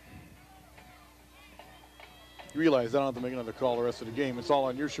 You realize I don't have to make another call the rest of the game. It's all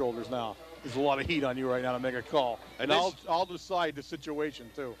on your shoulders now. There's a lot of heat on you right now to make a call. And I'll decide the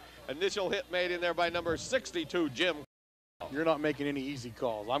situation, too. Initial hit made in there by number 62, Jim. You're not making any easy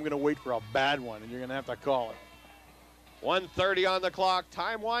calls. I'm going to wait for a bad one, and you're going to have to call it. 1:30 on the clock.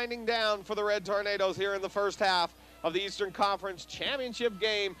 Time winding down for the Red Tornadoes here in the first half of the Eastern Conference Championship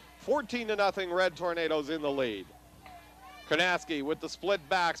game. 14-0, Red Tornadoes in the lead. Karnaski with the split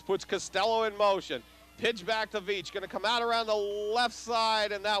backs puts Costello in motion. Pitch back to Veach, going to come out around the left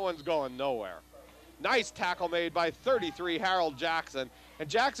side, and that one's going nowhere. Nice tackle made by 33 Harold Jackson. And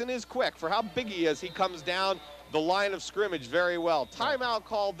Jackson is quick. For how big he is, he comes down the line of scrimmage very well. Timeout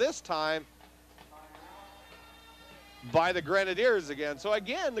called this time by the Grenadiers again. So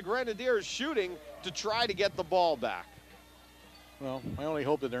again, the Grenadiers shooting to try to get the ball back. Well, I only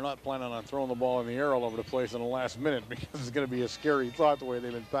hope that they're not planning on throwing the ball in the air all over the place in the last minute, because it's going to be a scary thought the way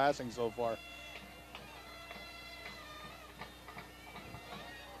they've been passing so far.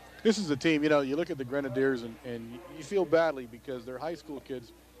 This is a team, you know, you look at the Grenadiers and you feel badly because they're high school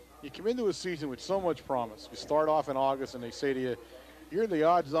kids. You come into a season with so much promise. You start off in August and they say to you, you're the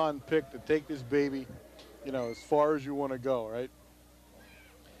odds-on pick to take this baby, you know, as far as you want to go, right?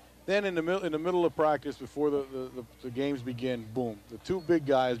 Then in the middle of practice, before the games begin, boom, the two big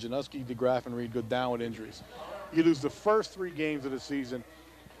guys, Januski, DeGraff, and Reed, go down with injuries. You lose the first 3 games of the season.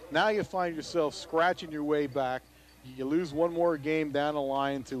 Now you find yourself scratching your way back. You lose one more game down the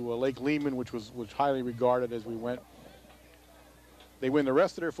line to Lake Lehman, which was highly regarded as we went. They win the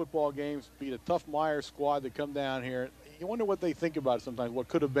rest of their football games, beat a tough Myers squad that come down here. You wonder what they think about it sometimes, what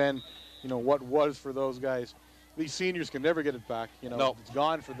could have been, you know, what was for those guys. These seniors can never get it back. You know, nope. It's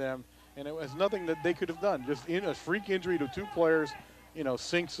gone for them. And it was nothing that they could have done. Just in a freak injury to 2 players, you know,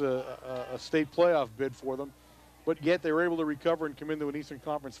 sinks a state playoff bid for them. But yet they were able to recover and come into an Eastern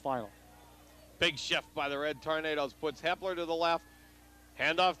Conference final. Big shift by the Red Tornadoes, puts Hepler to the left.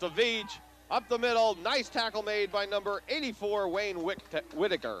 Handoff to Veach, up the middle. Nice tackle made by number 84, Wayne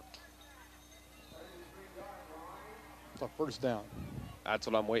Whitaker. It's a first down. That's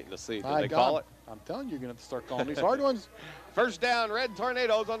what I'm waiting to see. Did they call it? I'm telling you, you're going to have to start calling these hard ones. First down, Red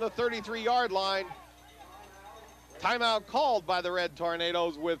Tornadoes on the 33-yard line. Timeout called by the Red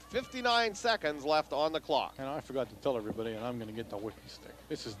Tornadoes with 59 seconds left on the clock. And I forgot to tell everybody, and I'm going to get the wiki stick.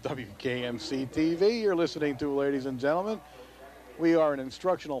 This is WKMC TV you're listening to, ladies and gentlemen. We are an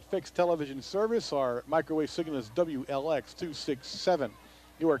instructional fixed television service. Our microwave signal is WLX267.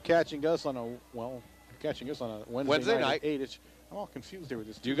 You are catching us on a Wednesday night. At 8. I'm all confused here with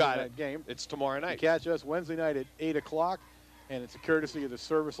this game. It's tomorrow night. You catch us Wednesday night at 8 o'clock. And it's a courtesy of the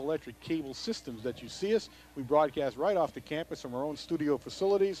Service Electric Cable Systems that you see us. We broadcast right off the campus from our own studio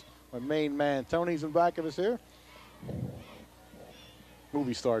facilities. My main man, Tony's in back of us here.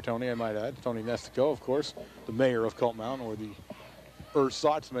 Movie star Tony, I might add. Tony Nestico, of course, the mayor of Colt Mountain, or the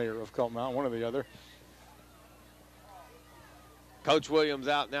ersatz mayor of Colt Mountain, one or the other. Coach Williams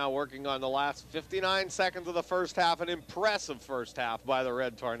out now working on the last 59 seconds of the first half. An impressive first half by the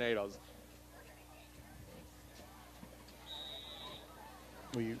Red Tornadoes.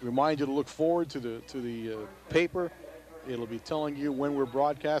 We remind you to look forward to the paper. It'll be telling you when we're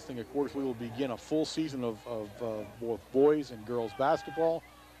broadcasting. Of course, we will begin a full season of both boys and girls basketball,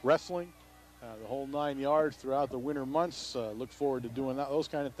 wrestling, the whole 9 yards throughout the winter months. Look forward to doing those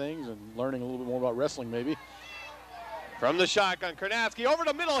kind of things and learning a little bit more about wrestling maybe. From the shotgun, Karnowski over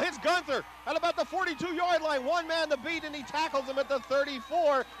the middle, hits Gunther at about the 42-yard line. One man to beat, and he tackles him at the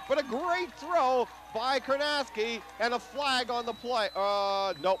 34. But a great throw by Karnowski, and a flag on the play.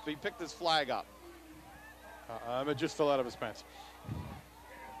 Nope, he picked his flag up. It just fell out of his pants.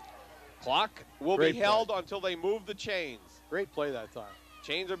 Clock will be held until they move the chains. Great play that time.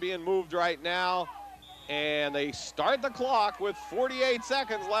 Chains are being moved right now, and they start the clock with 48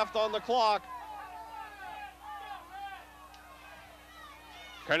 seconds left on the clock.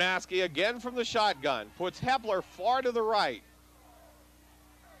 Karnowski again from the shotgun, puts Hepler far to the right.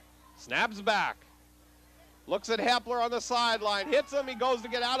 Snaps back. Looks at Hepler on the sideline, hits him, he goes to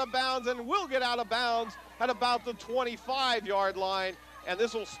get out of bounds and will get out of bounds at about the 25-yard line. And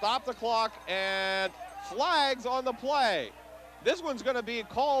this will stop the clock, and flags on the play. This one's going to be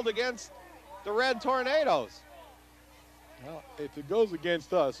called against the Red Tornadoes. Well, if it goes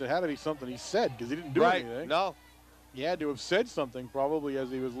against us, it had to be something he said, because he didn't do anything. No. He had to have said something probably as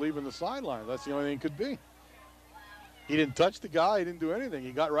he was leaving the sideline. That's the only thing it could be. He didn't touch the guy. He didn't do anything.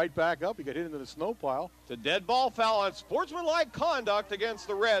 He got right back up. He got hit into the snow pile. It's a dead ball foul on sportsmanlike conduct against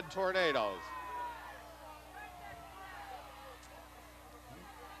the Red Tornadoes.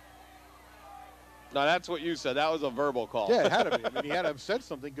 No, that's what you said. That was a verbal call. Yeah, it had to be. I mean, he had to have said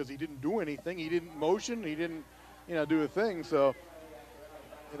something because he didn't do anything. He didn't motion. He didn't, do a thing. So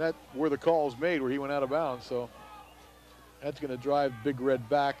that's where the call's made, where he went out of bounds. So that's going to drive Big Red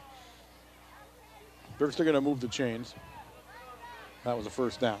back. First, they're going to move the chains. That was a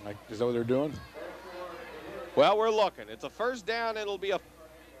first down. Is that what they're doing? Well, we're looking. It's a first down, and it'll be a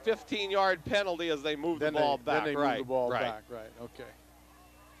 15-yard penalty as they move the ball back. Then they move the ball back. Right. Okay.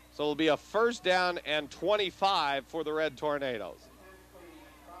 So it'll be a first down and 25 for the Red Tornadoes.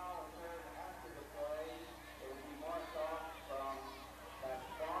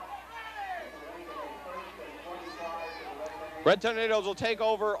 Red Tornadoes will take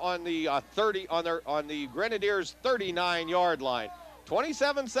over on the on the Grenadiers' 39-yard line.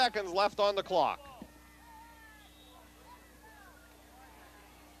 27 seconds left on the clock.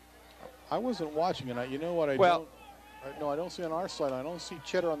 I wasn't watching it. You know what I don't see on our sideline. I don't see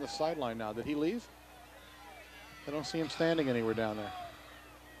Cheddar on the sideline now. Did he leave? I don't see him standing anywhere down there.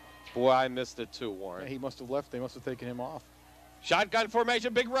 Boy, I missed it too, Warren. Yeah, he must have left. They must have taken him off. Shotgun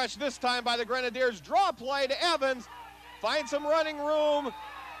formation, big rush this time by the Grenadiers. Draw play to Evans. Finds some running room.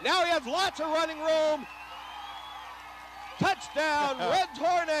 Now he has lots of running room. Touchdown, Red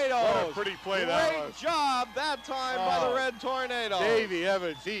Tornadoes. What a pretty play that was. Great job that time by the Red Tornadoes. Davey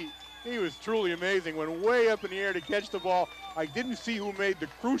Evans, he was truly amazing. Went way up in the air to catch the ball. I didn't see who made the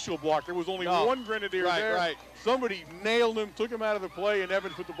crucial block. There was only one Grenadier there. Right. Somebody nailed him, took him out of the play, and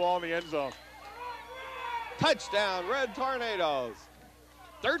Evans put the ball in the end zone. Touchdown, Red Tornadoes.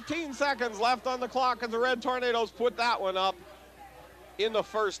 13 seconds left on the clock, and the Red Tornadoes put that one up in the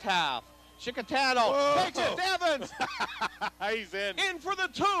first half. Chicatano takes it to Evans. He's in. In for the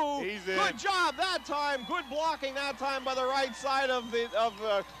 2. He's in. Good job that time. Good blocking that time by the right side of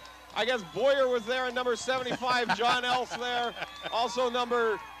I guess Boyer was there, and number 75, John Else there. Also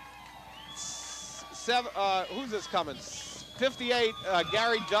number 7, who's this coming? 58,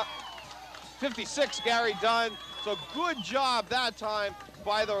 Gary Dunn. 56, Gary Dunn. So good job that time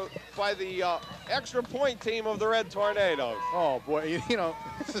by the extra point team of the Red Tornadoes. Oh boy, you know,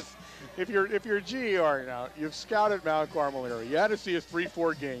 this is, if you're GAR now, you've scouted Mount Carmel area. You had to see us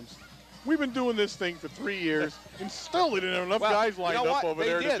 3-4 games. We've been doing this thing for 3 years, and still they didn't have enough guys lined up over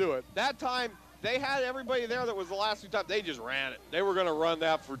there to do it. That time, they had everybody there that was the last 2 times. They just ran it. They were going to run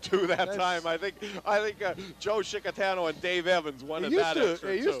that for 2 that time. I think Joe Chicatano and Dave Evans wanted that extra.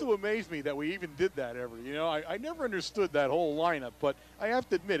 It used to amaze me that we even did that ever. You know, I never understood that whole lineup, but I have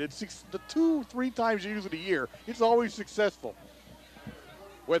to admit, it's the 2-3 times you use it a year, it's always successful.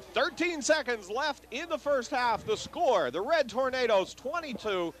 With 13 seconds left in the first half, the score, the Red Tornadoes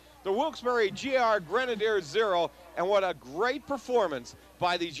 22, the Wilkes Barre GAR Grenadiers 0, and what a great performance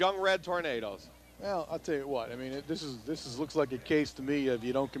by these young Red Tornadoes. Well, I'll tell you what. I mean, this looks like a case to me of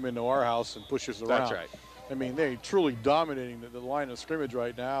you don't come into our house and push us around. That's right. I mean, they're truly dominating the line of scrimmage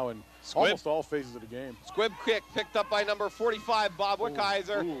right now and almost all phases of the game. Squib kick picked up by number 45, Bob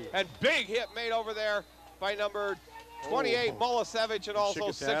Wickheiser, and big hit made over there by number 28, Molisevich, and also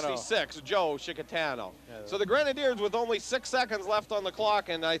Chicatano. 66, Joe Chicatano. Yeah, so the Grenadiers with only 6 seconds left on the clock,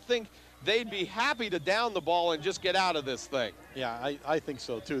 and I think they'd be happy to down the ball and just get out of this thing. Yeah, I think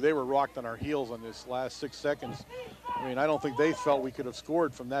so, too. They were rocked on our heels on this last 6 seconds. I mean, I don't think they felt we could have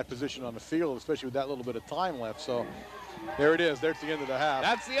scored from that position on the field, especially with that little bit of time left. So there it is. There's the end of the half.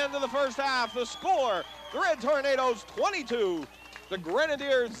 That's the end of the first half. The score, the Red Tornadoes 22, the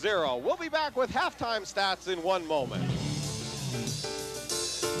Grenadiers 0. We'll be back with halftime stats in 1 moment.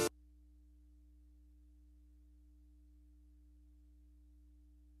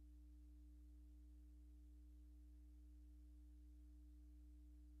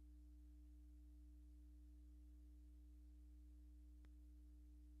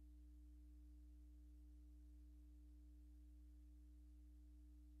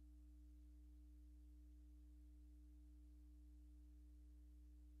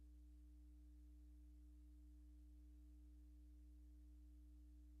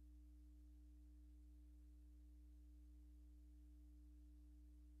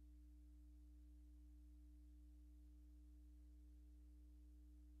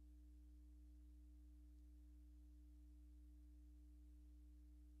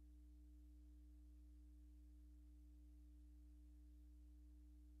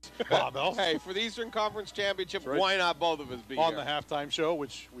 Hey, for the Eastern Conference Championship, right. Why not both of us be on here? The halftime show,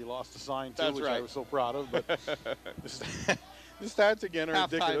 which we lost the sign to, That's which right. I was so proud of. But the stats again are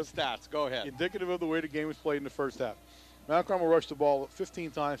indicative. Stats, go ahead. Indicative of the way the game was played in the first half. Mount Carmel rushed the ball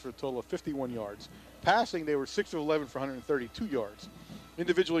 15 times for a total of 51 yards. Passing, they were 6 of 11 for 132 yards.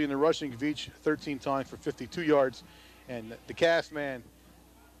 Individually in the rushing, Veach 13 times for 52 yards, and the cast man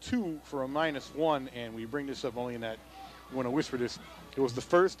 2 for a -1. And we bring this up only in that you want to whisper this. It was the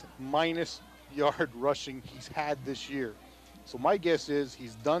first -yard rushing he's had this year. So my guess is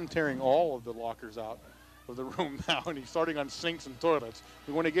he's done tearing all of the lockers out of the room now, and he's starting on sinks and toilets.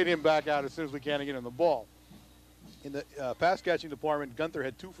 We want to get him back out as soon as we can to get him the ball. In the pass catching department, Gunther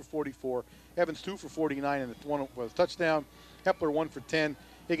had 2 for 44, Evans 2 for 49, and one was a touchdown. Hepler 1 for 10,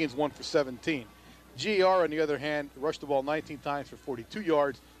 Higgins 1 for 17. GAR, on the other hand, rushed the ball 19 times for 42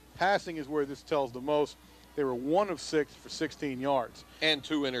 yards. Passing is where this tells the most. They were 1 of 6 for 16 yards. And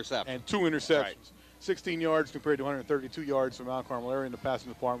 2 interceptions. Right. 16 yards compared to 132 yards from Mount Carmel area in the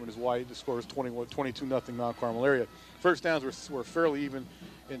passing department is why the score is 22-0 Mount Carmel area. First downs were fairly even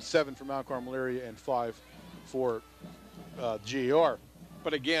in 7 for Mount Carmel area and 5 for GAR.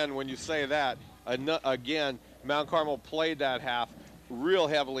 But again, when you say that, again, Mount Carmel played that half real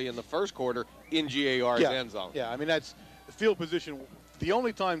heavily in the first quarter in GAR's end zone. Yeah, I mean, that's the field position. The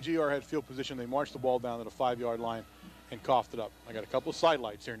only time GAR had field position, they marched the ball down to the 5-yard line and coughed it up. I got a couple of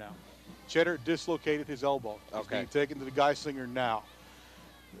sidelights here now. Cheddar dislocated his elbow. He's being taken to the Geisinger now.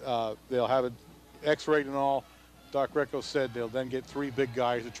 They'll have it x-rayed and all. Doc Recco said they'll then get 3 big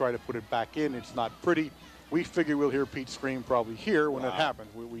guys to try to put it back in. It's not pretty. We figure we'll hear Pete scream probably here when it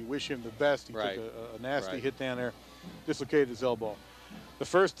happens. We wish him the best. He took a nasty hit down there, dislocated his elbow. The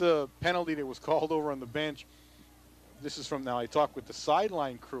first penalty that was called over on the bench, this is from, now I talked with the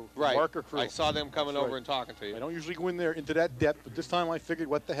sideline crew, the marker crew. I saw them coming over and talking to you. I don't usually go in there into that depth, but this time I figured,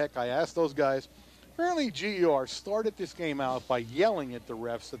 what the heck, I asked those guys. Apparently GAR started this game out by yelling at the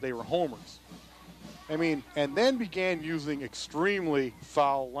refs that they were homers. I mean, and then began using extremely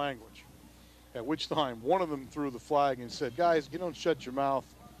foul language, at which time one of them threw the flag and said, guys, you don't shut your mouth.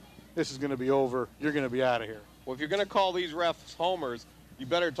 This is going to be over. You're going to be out of here. Well, if you're going to call these refs homers, you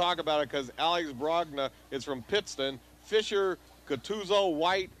better talk about it, because Alex Brogna is from Pittston. Fisher, Gattuso,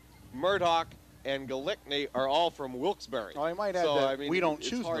 White, Murdoch, and Galichney are all from Wilkes Barre. I might add that we don't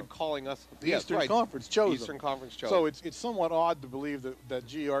choose them. It's hard calling us. The Eastern Conference chose Eastern them. Conference chose So it's somewhat odd to believe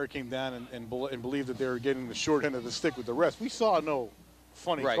that GR came down and believed that they were getting the short end of the stick with the rest. We saw no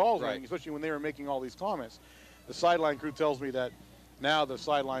funny calls, especially when they were making all these comments. The sideline crew tells me that now the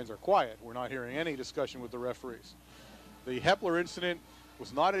sidelines are quiet. We're not hearing any discussion with the referees. The Hepler incident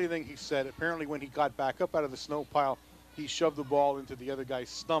was not anything he said. Apparently when he got back up out of the snow pile, he shoved the ball into the other guy's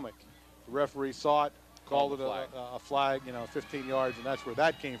stomach. The referee saw it, called it a flag, 15 yards, and that's where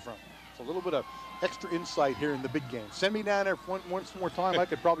that came from. It's a little bit of extra insight here in the big game. Send me down there once more time. I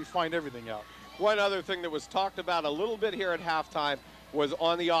could probably find everything out. One other thing that was talked about a little bit here at halftime was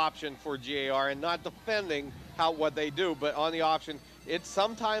on the option for GAR, and not defending what they do, but on the option, it's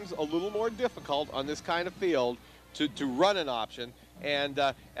sometimes a little more difficult on this kind of field to run an option. And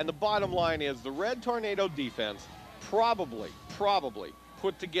the bottom line is the Red Tornado defense probably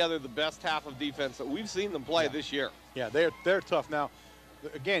put together the best half of defense that we've seen them play this year. Yeah, they're tough. Now,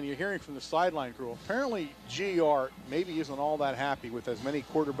 again, you're hearing from the sideline crew. Apparently, GR maybe isn't all that happy with as many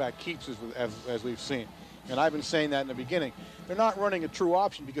quarterback keeps as we've seen. And I've been saying that in the beginning. They're not running a true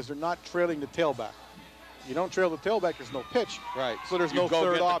option because they're not trailing the tailback. You don't trail the tailback, there's no pitch. Right. So there's no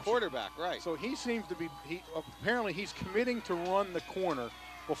third option. The quarterback, right. So he seems to be, apparently he's committing to run the corner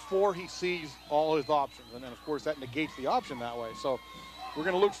before he sees all his options. And then, of course, that negates the option that way. So we're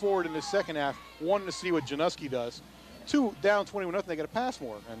going to look forward in the second half, 1, to see what Januski does. 2, down 21-0, they got to pass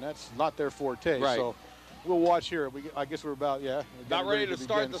more, and that's not their forte. Right. So we'll watch here. I guess we're about, Not ready to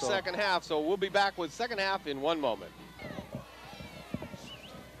start the second half, so we'll be back with second half in 1 moment.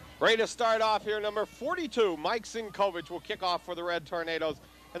 Ready to start off here, number 42, Mike Sinkovich will kick off for the Red Tornadoes.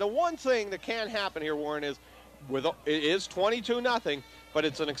 And the one thing that can happen here, Warren, is it is 22-0, but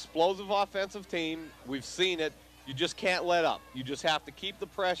it's an explosive offensive team. We've seen it. You just can't let up. You just have to keep the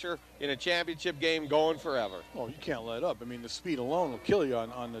pressure in a championship game going forever. Oh, you can't let up. I mean, the speed alone will kill you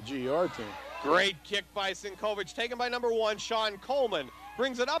on the GR team. Great kick by Sinkovich, taken by number 1, Sean Coleman.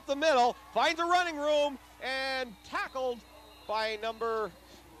 Brings it up the middle, finds a running room, and tackled by number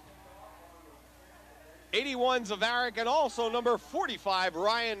 81 Zavaric, and also number 45,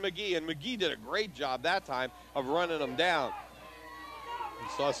 Ryan McGee. And McGee did a great job that time of running them down. We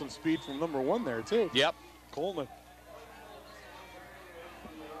saw some speed from number 1 there, too. Yep. Coleman.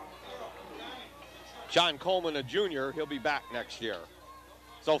 John Coleman, a junior, he'll be back next year.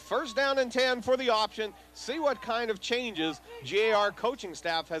 So first down and 10 for the option. See what kind of changes GAR coaching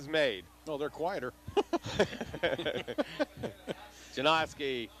staff has made. Oh, they're quieter.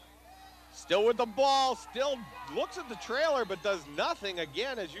 Janoski still with the ball, still looks at the trailer, but does nothing.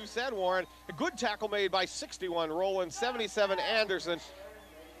 Again, as you said, Warren, a good tackle made by 61 Roland, 77 Anderson,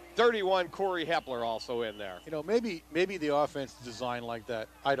 31 Corey Hepler also in there. Maybe the offense is designed like that.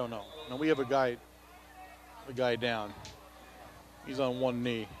 I don't know. We have a guy down. He's on one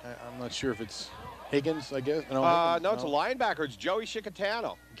knee. I'm not sure if it's Higgins, I guess. No, it's a linebacker. It's Joey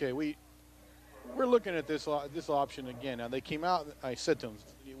Chicatano. Okay, we're looking at this option again. Now, they came out, I said to them,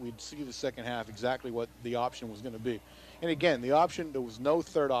 we'd see the second half exactly what the option was going to be. And again, the option, there was no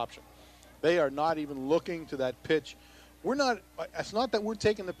third option. They are not even looking to that pitch. It's not that we're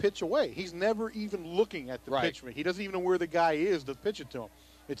taking the pitch away. He's never even looking at the pitch. He doesn't even know where the guy is to pitch it to him.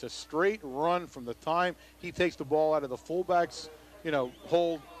 It's a straight run from the time he takes the ball out of the fullback's,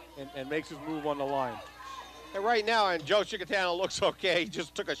 hold and makes his move on the line. And right now, and Joe Chicatano looks okay. He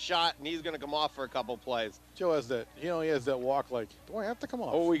just took a shot, and he's going to come off for a couple plays. Joe has that, he has that walk like, do I have to come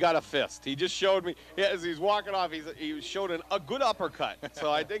off? Oh, we got a fist. He just showed me, as he's walking off, he showed a good uppercut.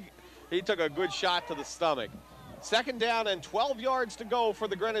 So I think he took a good shot to the stomach. Second down and 12 yards to go for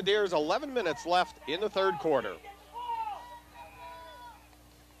the Grenadiers. 11 minutes left in the third quarter.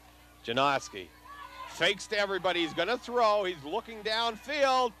 Janoski fakes to everybody. He's going to throw. He's looking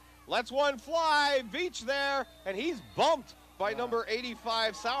downfield. Lets one fly. Veach there, and he's bumped by number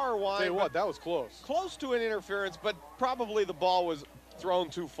 85, Sauerwein. Tell you what, that was close. Close to an interference, but probably the ball was thrown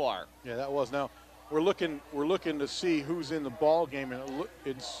too far. Yeah, that was. Now we're looking to see who's in the ball game, and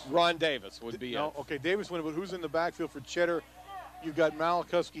it's Ron Davis would be. No, okay, Davis went, but who's in the backfield for Cheddar? You've got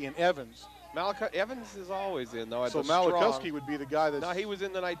Malachowski and Evans. Evans is always in, though. So Malachowski would be the guy that's... No, he was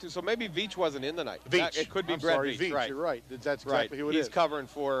in the night, too. So maybe Veach wasn't in the night. Veach. It could be I'm Brett sorry, Veach. Right. You're right. That's exactly who it is. He's covering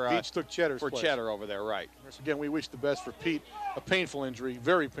for... Veach took Cheddar's place. Cheddar over there, right. Again, we wish the best for Pete. A painful injury,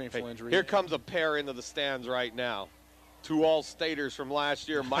 very painful injury. Here comes a pair into the stands right now. Two All-Staters from last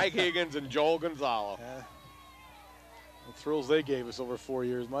year, Mike Higgins and Joel Gonzalo. The thrills they gave us over 4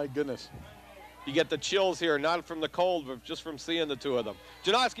 years, my goodness. You get the chills here, not from the cold, but just from seeing the two of them.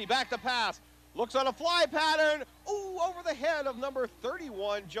 Janoski back to pass. Looks on a fly pattern. Ooh, over the head of number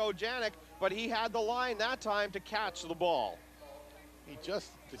 31, Joe Janik, but he had the line that time to catch the ball.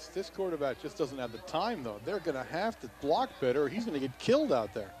 This quarterback just doesn't have the time, though. They're going to have to block better, or he's going to get killed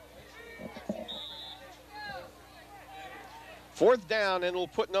out there. Fourth down, and it'll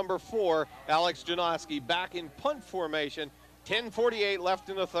put number 4, Alex Janoski, back in punt formation. 10:48 left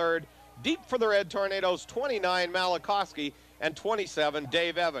in the third. Deep for the Red Tornadoes, 29, Malachowski, and 27,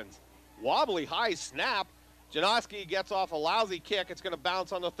 Dave Evans. Wobbly high snap. Janoski gets off a lousy kick. It's going to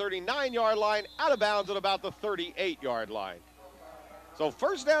bounce on the 39-yard line, out of bounds at about the 38-yard line. So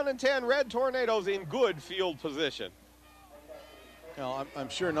first down and 10, Red Tornadoes in good field position. Now, I'm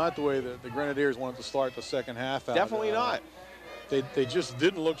sure not the way the Grenadiers wanted to start the second half out. Definitely not. They just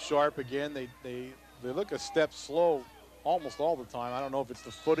didn't look sharp again. They look a step slow almost all the time. I don't know if it's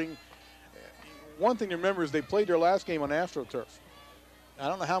the footing. One thing to remember is they played their last game on AstroTurf. I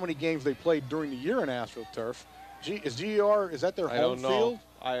don't know how many games they played during the year in AstroTurf. Is GER, is that their home field?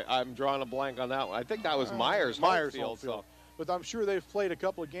 I'm drawing a blank on that one. I think that was Myers home field. So. But I'm sure they've played a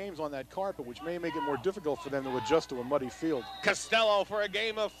couple of games on that carpet, which may make it more difficult for them to adjust to a muddy field. Costello for a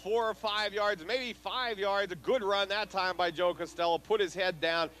game of 4 or 5 yards, maybe 5 yards. A good run that time by Joe Costello. Put his head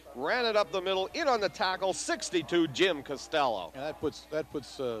down, ran it up the middle, in on the tackle. 62, Jim Costello. And that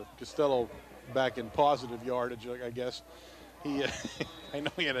puts Costello back in positive yardage, I guess. He, I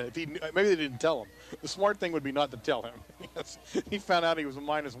know he had maybe they didn't tell him. The smart thing would be not to tell him. He found out he was a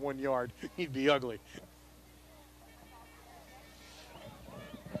 -1 yard. He'd be ugly.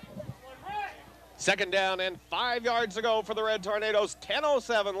 Second down and 5 yards to go for the Red Tornadoes.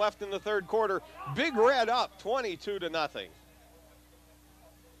 10:07 left in the third quarter. Big Red up 22-0.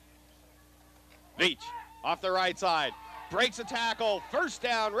 Veach off the right side. Breaks a tackle. First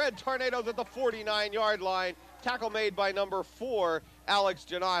down. Red Tornadoes at the 49-yard line. Tackle made by number 4, Alex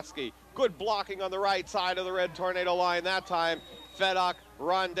Janoski. Good blocking on the right side of the Red Tornado line that time. Fedock,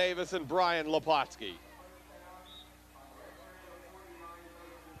 Ron Davis, and Brian Lepotsky.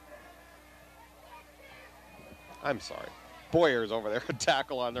 I'm sorry. Boyer's over there, a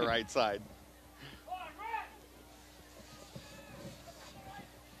tackle on the right side.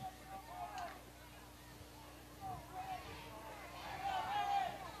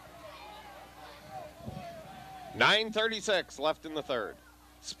 .9:36 left in the third.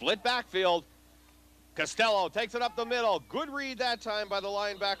 Split backfield. Costello takes it up the middle. Good read that time by the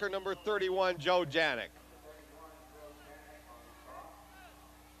linebacker, number 31, Joe Janik.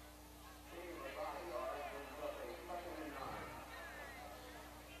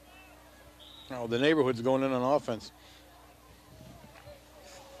 Oh, the neighborhood's going in on offense.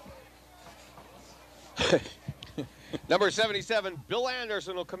 Number 77, Bill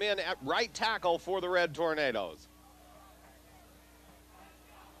Anderson will come in at right tackle for the Red Tornadoes.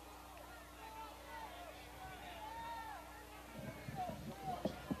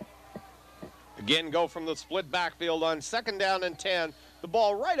 Again, go from the split backfield on second down and 10. The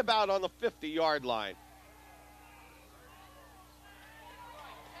ball right about on the 50-yard line.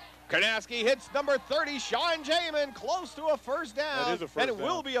 Karnaski hits number 30, Sean Jamin, close to a first down. That is a first and it down.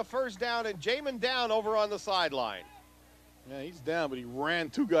 will be a first down, and Jamin down over on the sideline. Yeah, he's down, but he ran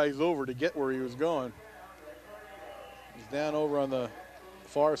 2 guys over to get where he was going. He's down over on the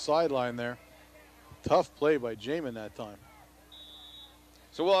far sideline there. Tough play by Jamin that time.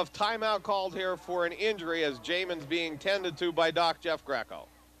 So we'll have timeout called here for an injury as Jamin's being tended to by Doc Jeff Greco.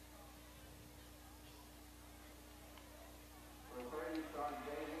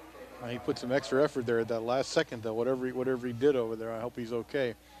 He put some extra effort there at that last second, though. Whatever he did over there, I hope he's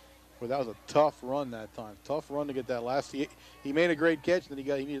okay. But that was a tough run that time. Tough run to get that last. He made a great catch, and then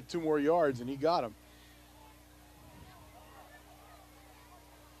he needed 2 more yards, and he got him.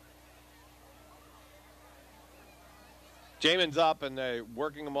 Jamin's up, and they're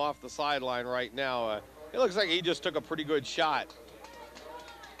working him off the sideline right now. It looks like he just took a pretty good shot.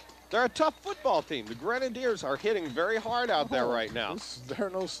 They're a tough football team. The Grenadiers are hitting very hard out there right now. There are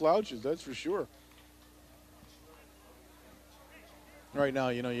no slouches, that's for sure. Right now,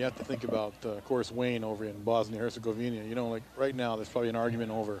 you know, you have to think about, of course, Wayne over in Bosnia-Herzegovina. You know, like right now, there's probably an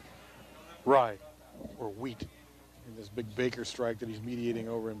argument over rye or wheat in this big Baker strike that he's mediating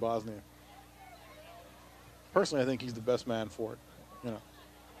over in Bosnia. Personally, I think he's the best man for it, you know.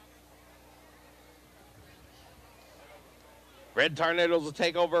 Red Tornadoes will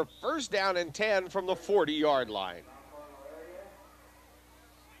take over 1st down and 10 from the 40-yard line.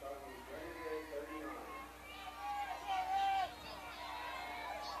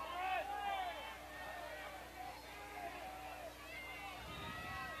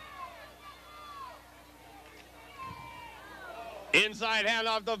 Inside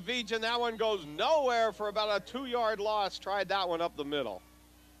handoff to Veach, and that one goes nowhere for about a 2-yard loss. Tried that one up the middle.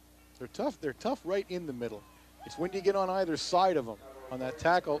 They're tough. They're tough right in the middle. It's when you get on either side of them, on that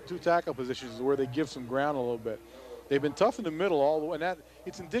tackle, 2 tackle positions, is where they give some ground a little bit. They've been tough in the middle all the way, and that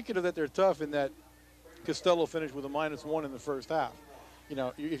it's indicative that they're tough in that Costello finished with a -1 in the first half. You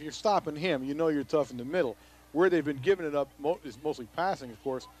know, if you're stopping him, you know you're tough in the middle. Where they've been giving it up is mostly passing, of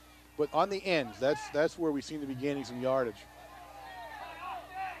course, but on the ends, that's where we seem to be gaining some yardage.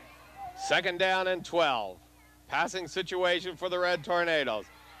 2nd down and 12. Passing situation for the Red Tornadoes.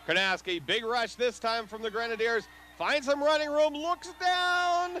 Karnaski, big rush this time from the Grenadiers. Finds some running room, looks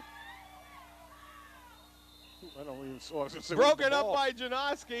down. I don't even saw it. Broken up by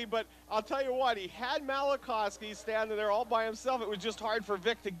Janoski, but I'll tell you what, he had Malachowski standing there all by himself. It was just hard for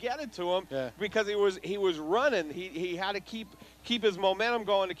Vic to get it to him because he was running. He had to keep his momentum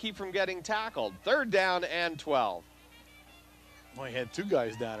going to keep from getting tackled. 3rd down and 12. Well, he had 2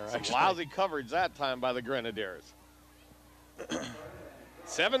 guys down there, actually. Lousy coverage that time by the Grenadiers.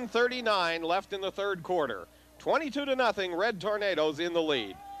 7:39 left in the 3rd quarter. 22-0, Red Tornadoes in the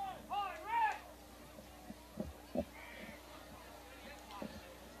lead.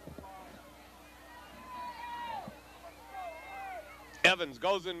 Evans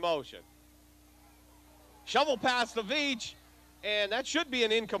goes in motion. Shovel pass to Veach, and that should be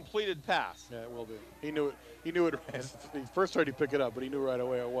an incompleted pass. Yeah, it will be. He knew it. He knew it. He first tried to pick it up, but he knew right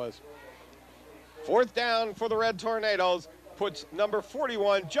away it was. 4th down for the Red Tornadoes. Puts number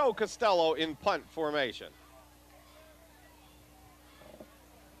 41, Joe Costello, in punt formation.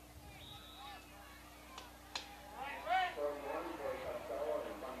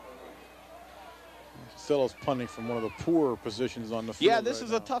 Costello's punting from one of the poorer positions on the field. Yeah, this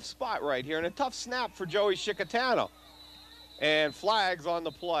is a tough spot right here, and a tough snap for Joey Chicatano. And flags on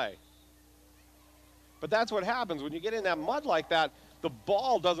the play. But that's what happens when you get in that mud like that. The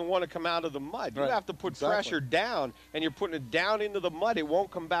ball doesn't want to come out of the mud. You have to put pressure down, and you're putting it down into the mud. It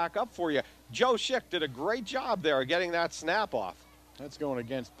won't come back up for you. Joe Schick did a great job there of getting that snap off. That's going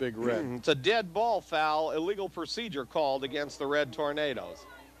against Big Red. It's a dead ball foul, illegal procedure called against the Red Tornadoes.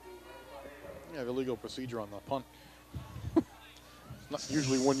 You have illegal procedure on the punt. Not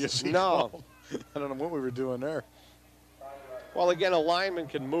usually one you see. No. I don't know what we were doing there. Well, again, a lineman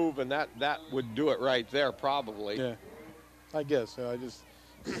can move, and that would do it right there probably. Yeah. I guess.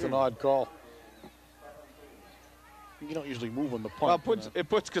 It's an odd call. You don't usually move on the punt. Well, it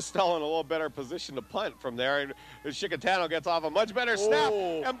puts Costello in a little better position to punt from there. And Chicatano gets off a much better snap.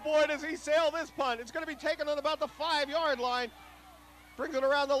 And boy, does he sail this punt. It's going to be taken on about the 5-yard line. Brings it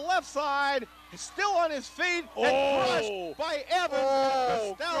around the left side. He's still on his feet. And crushed by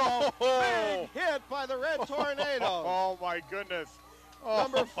Evans. Costello. Big hit by the Red Tornadoes. Oh, my goodness.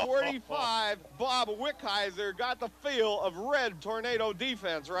 Number 45, Bob Wickheiser, got the feel of Red Tornado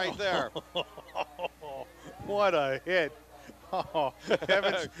defense right there. What a hit. Oh,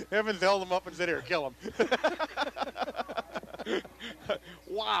 Evans held him up and said, here, kill him.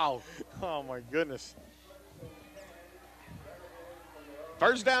 Wow. Oh, my goodness.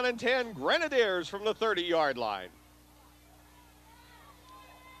 1st down and 10, Grenadiers from the 30-yard line.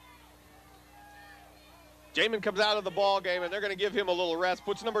 Jamin comes out of the ball game, and they're going to give him a little rest.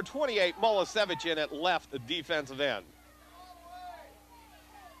 Puts number 28, Molisevich, in at left defensive end.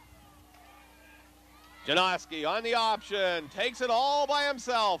 Janoski on the option, takes it all by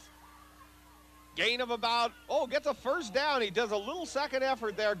himself. Gain of about, gets a 1st down. He does a little second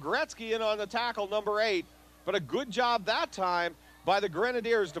effort there. Gretzky in on the tackle, number 8. But a good job that time by the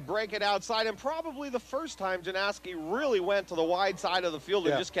Grenadiers to break it outside, and probably the first time Janoski really went to the wide side of the field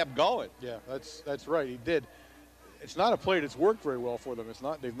and just kept going. Yeah, that's right. He did. It's not a play that's worked very well for them.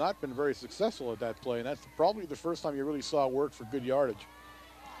 They've not been very successful at that play, and that's probably the first time you really saw it work for good yardage.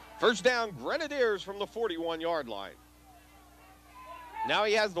 First down, Grenadiers from the 41-yard line. Now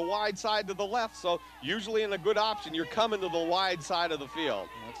he has the wide side to the left, so usually in a good option, you're coming to the wide side of the field.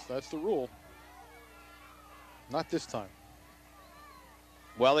 That's the rule. Not this time.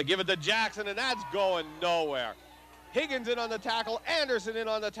 Well, they give it to Jackson, and that's going nowhere. Higgins in on the tackle, Anderson in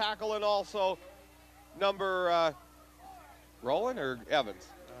on the tackle, and also number Rowan or Evans?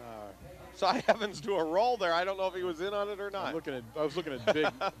 Saw Evans do a roll there. I don't know if he was in on it or not. I was looking at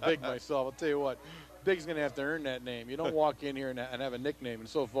Big myself. I'll tell you what, Big's going to have to earn that name. You don't walk in here and have a nickname, and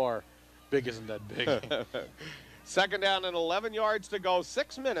so far, Big isn't that big. Second down and 11 yards to go.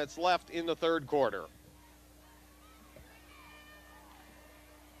 6 minutes left in the third quarter.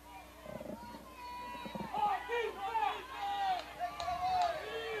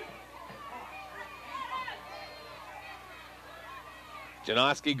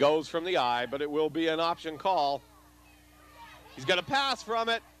 Janoski goes from the eye, but it will be an option call. He's going to pass from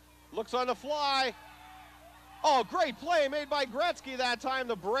it. Looks on the fly. Oh, great play made by Gretzky that time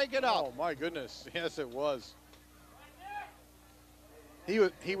to break it up. Oh, my goodness. Yes, it was. He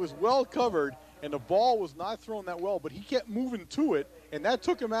was well covered, and the ball was not thrown that well, but he kept moving to it, and that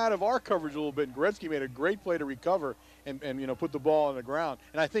took him out of our coverage a little bit. And Gretzky made a great play to recover and put the ball on the ground.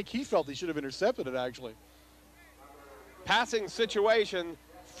 And I think he felt he should have intercepted it, actually. Passing situation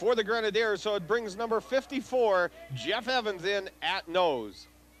for the Grenadiers, so it brings number 54, Jeff Evans, in at nose.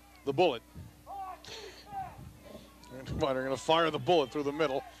 The bullet. They're going to fire the bullet through the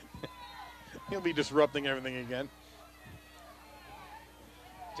middle. He'll be disrupting everything again.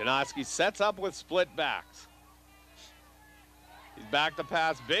 Janoski sets up with split backs. He's back to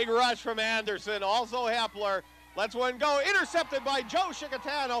pass. Big rush from Anderson. Also Hepler. Lets one go. Intercepted by Joe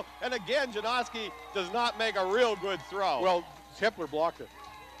Chicatano. And again, Janoski does not make a real good throw. Well, Hepler blocked it.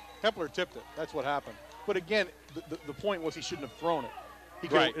 Hepler tipped it. That's what happened. But again, the point was he shouldn't have thrown it.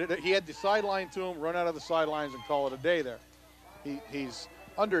 He had the sideline to him, run out of the sidelines, and call it a day there. He's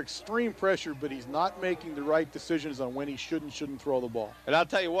under extreme pressure, but he's not making the right decisions on when he shouldn't throw the ball. And I'll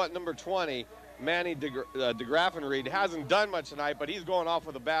tell you what, number 20, Manny DeGraffenried hasn't done much tonight, but he's going off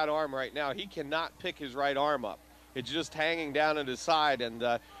with a bad arm right now. He cannot pick his right arm up. It's just hanging down at his side, and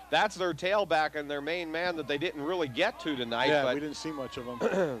that's their tailback and their main man that they didn't really get to tonight. Yeah, but we didn't see much of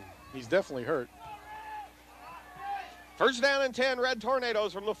him. He's definitely hurt. First down and 10, Red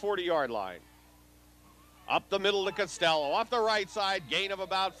Tornadoes from the 40-yard line. Up the middle to Costello. Off the right side, gain of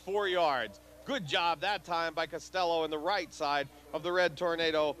about 4 yards. Good job that time by Costello in the right side of the Red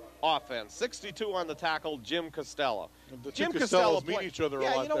Tornado offense. 62 on the tackle, Jim Costello. The Jim Costello meet each other a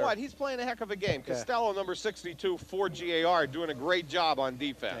lot. Yeah, you know what? He's playing a heck of a game. Yeah. Costello, number 62 for GAR, doing a great job on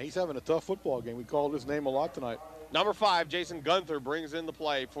defense. Yeah, he's having a tough football game. We called his name a lot tonight. Number 5, Jason Gunther, brings in the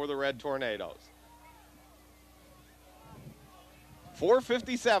play for the Red Tornadoes.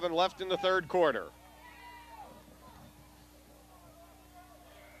 4:57 left in the third quarter.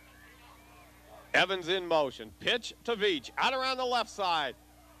 Evans in motion. Pitch to Veach. Out around the left side.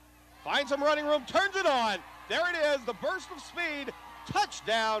 Finds some running room. Turns it on. There it is. The burst of speed.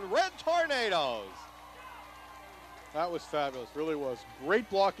 Touchdown, Red Tornadoes. That was fabulous. Really was. Great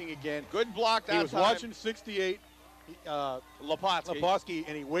blocking again. Good block that time. He was watching 68. Leposki,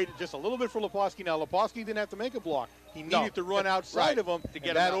 and he waited just a little bit for Leposki. Now, Leposki didn't have to make a block. He needed to run outside of him,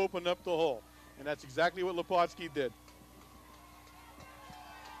 and that opened up the hole. And that's exactly what Leposki did.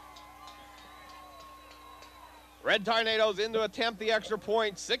 Red Tornadoes in to attempt the extra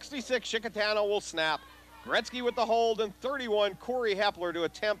point. 66, Chicatano will snap. Gretzky with the hold, and 31, Corey Hepler to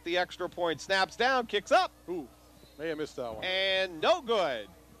attempt the extra point. Snaps down, kicks up. Ooh, may have missed that one. And no good.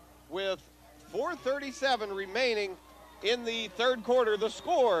 With 4:37 remaining in the third quarter, the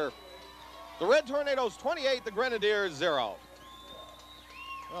score, the Red Tornadoes 28, the Grenadiers 0.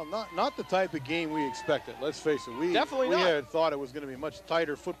 Well, not the type of game we expected. Let's face it. We had thought it was going to be a much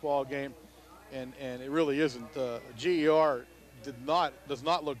tighter football game, and it really isn't. GER does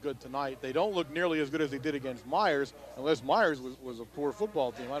not look good tonight. They don't look nearly as good as they did against Myers, unless Myers was a poor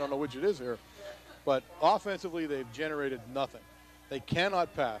football team. I don't know which it is here. But offensively, they've generated nothing. They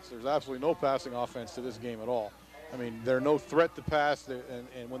cannot pass. There's absolutely no passing offense to this game at all. I mean, they're no threat to pass,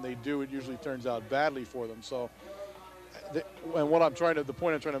 and when they do, it usually turns out badly for them. So, and the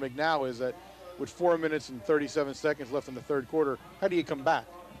point I'm trying to make now is that with 4 minutes and 37 seconds left in the third quarter, how do you come back?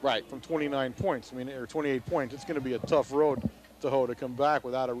 Right. From 29 points, or 28 points. It's going to be a tough road to hoe to come back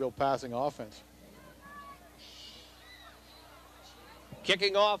without a real passing offense.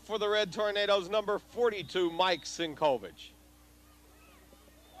 Kicking off for the Red Tornadoes, number 42, Mike Sinkovich.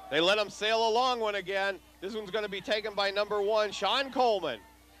 They let him sail a long one again. This one's going to be taken by number 1, Sean Coleman.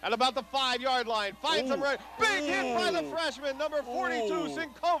 At about the 5-yard line, finds him right. Big hit by the freshman, number 42,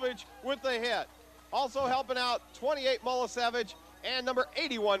 Sinkovich with the hit. Also helping out 28, Milosevic, and number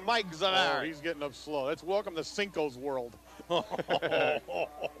 81, Mike Zavar. Oh, he's getting up slow. That's welcome to Cinco's world.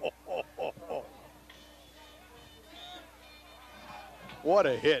 What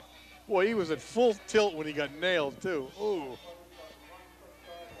a hit. Boy, he was at full tilt when he got nailed, too. Ooh.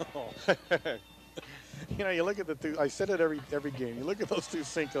 You know, you look at the two, I said it every game, you look at those two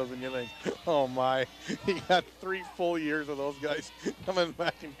Cincos and you think, oh my, he got 3 full years of those guys coming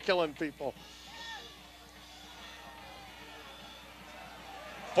back and killing people.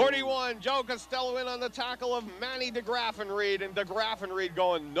 41, Joe Costello in on the tackle of Manny DeGraffenreid, and DeGraffenreid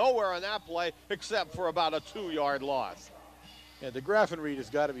going nowhere on that play except for about a 2-yard loss. Yeah, DeGraffenreid has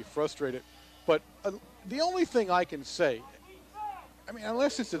got to be frustrated, but the only thing I can say, I mean,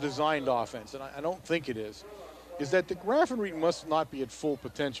 unless it's a designed offense, and I don't think it is that DeGraffenreid must not be at full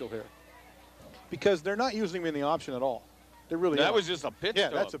potential here, because they're not using him in the option at all. They really That aren't. was just a pitch. Yeah,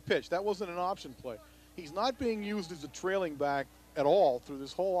 that's a pitch. That wasn't an option play. He's not being used as a trailing back at all through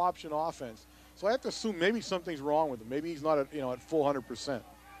this whole option offense. So I have to assume maybe something's wrong with him. Maybe he's not at, at full 100%.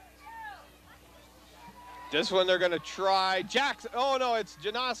 This one they're going to try. Jackson. Oh, no, it's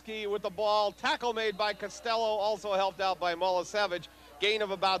Janoski with the ball. Tackle made by Costello, also helped out by Milosevic. Gain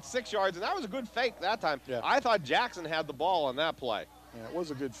of about 6 yards, and that was a good fake that time. Yeah. I thought Jackson had the ball on that play. Yeah, it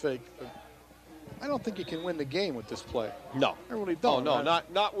was a good fake, but I don't think you can win the game with this play. No. I really don't. Oh, no,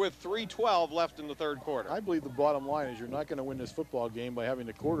 not with 3:12 left in the third quarter. I believe the bottom line is you're not going to win this football game by having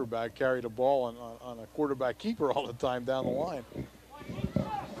the quarterback carry the ball on a quarterback keeper all the time down the line.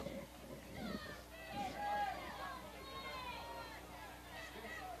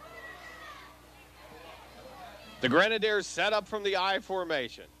 The Grenadiers set up from the I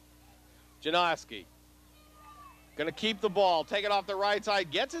formation. Janoski going to keep the ball, take it off the right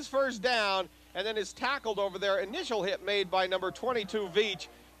side, gets his first down, and then is tackled over there. Initial hit made by number 22, Veach,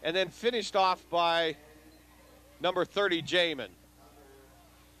 and then finished off by number 30, Jamin.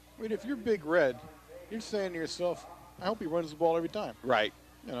 I mean, if you're Big Red, you're saying to yourself, I hope he runs the ball every time. Right.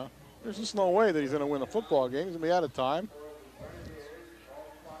 There's just no way that he's going to win a football game. He's going to be out of time.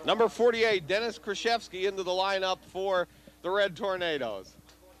 Number 48, Dennis Krzyzewski into the lineup for the Red Tornadoes.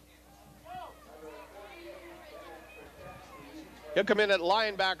 He'll come in at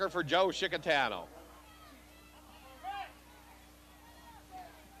linebacker for Joe Chicatano.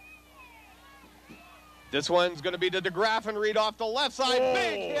 This one's going to be to DeGraffenreid off the left side.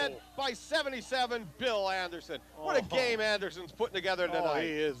 Big hit by 77, Bill Anderson. What a game Anderson's putting together tonight. Oh, he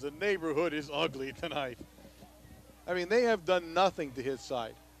is. The neighborhood is ugly tonight. I mean, they have done nothing to his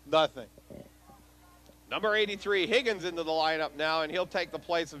side. Nothing. Number 83, Higgins into the lineup now, and he'll take the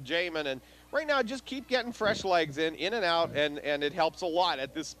place of Jamin. And right now, just keep getting fresh legs in and out, and it helps a lot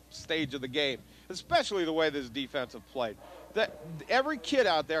at this stage of the game, especially the way this defense have played. Every kid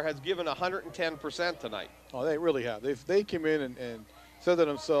out there has given 110% tonight. Oh, they really have. They came in and said to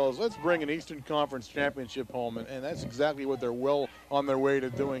themselves, let's bring an Eastern Conference championship home, and that's exactly what they're well on their way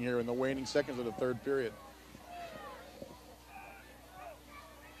to doing here in the waning seconds of the third period.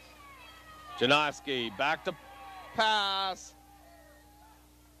 Janoski back to pass.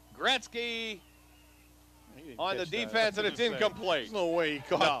 Gretzky on the defense, and it's incomplete. There's no way he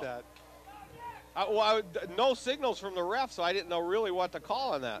caught that. No signals from the ref, so I didn't know really what to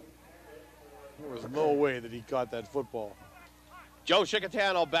call on that. There was no way that he caught that football. Joe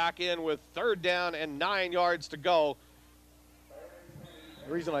Chicatano back in with 3rd down and 9 yards to go.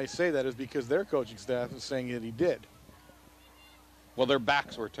 The reason I say that is because their coaching staff is saying that he did. Well, their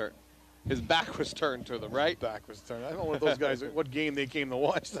backs were turned. His back was turned to them, right? Back was turned. I don't know what those guys, what game they came to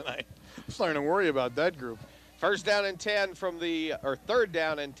watch tonight. I'm starting to worry about that group. 1st down and 10 from the, or 3rd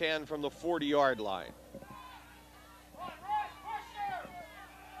down and 10 from the 40-yard line.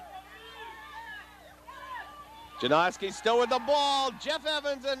 Janoski still with the ball. Jeff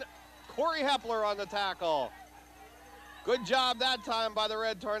Evans and Corey Hepler on the tackle. Good job that time by the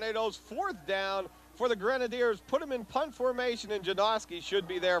Red Tornadoes. 4th down for the Grenadiers. Put him in punt formation, and Janoski should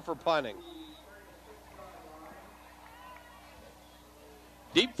be there for punting.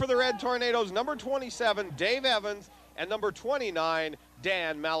 Deep for the Red Tornadoes, number 27, Dave Evans, and number 29,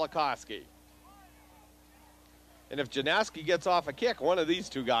 Dan Malakowski. And if Janoski gets off a kick, one of these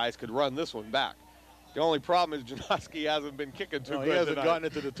two guys could run this one back. The only problem is Janoski hasn't been kicking too good he hasn't tonight. gotten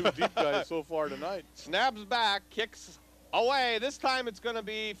it to the 2 deep guys so far tonight. Snaps back, kicks away. This time it's going to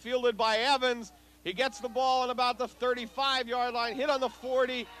be fielded by Evans, He gets the ball on about the 35-yard line, hit on the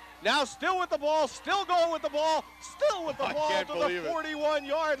 40. Now still with the ball, still going with the ball, still with the ball to the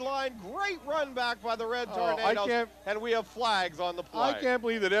 41-yard line. Great run back by the Red Tornadoes, and we have flags on the play. I can't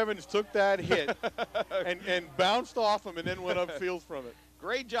believe that Evans took that hit and bounced off him and then went upfield from it.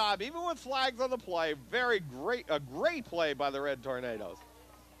 Great job, even with flags on the play. A great play by the Red Tornadoes.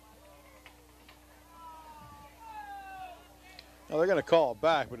 Now they're going to call it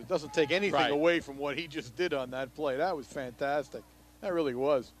back, but it doesn't take anything away from what he just did on that play. That was fantastic. That really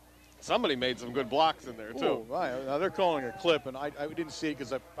was. Somebody made some good blocks in there, too. Now they're calling a clip, and I didn't see it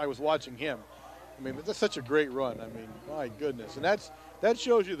because I was watching him. I mean, that's such a great run. I mean, my goodness. And that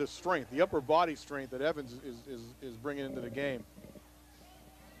shows you the strength, the upper body strength that Evans is bringing into the game.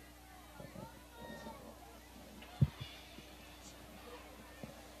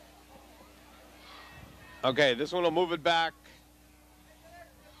 Okay, this one will move it back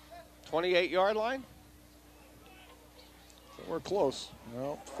 28-yard line. We're close.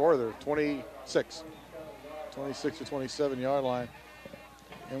 Well, farther, 26 or 27-yard line.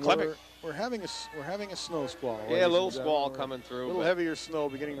 And we're having a snow squall. Yeah, a little squall coming through. A little heavier snow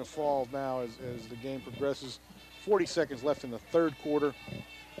beginning to fall now as the game progresses. 40 seconds left in the third quarter.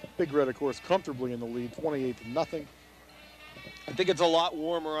 Big Red, of course, comfortably in the lead, 28-0. I think it's a lot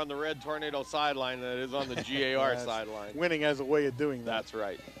warmer on the Red Tornado sideline than it is on the GAR sideline. Winning has a way of doing that. That's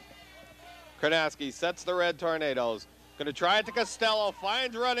right. Kranaski sets the Red Tornadoes. Going to try it to Costello,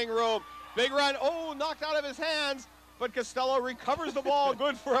 finds running room. Big run, knocked out of his hands, but Costello recovers the ball,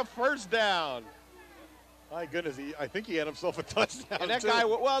 good for a first down. My goodness, I think he had himself a touchdown. And that guy,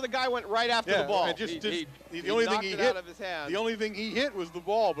 the guy went right after the ball. The only thing he hit out of his hand. The only thing he hit was the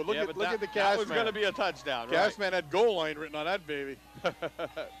ball. But look at the Cast That was going to be a touchdown. Cast man had goal line written on that baby.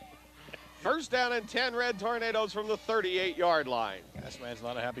 First down and 10 Red Tornadoes from the 38-yard line. Cast man's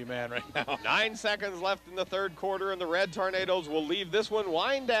not a happy man right now. 9 seconds left in the third quarter, and the Red Tornadoes will leave this one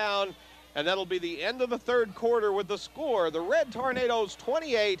wind down, and that'll be the end of the third quarter with the score. The Red Tornadoes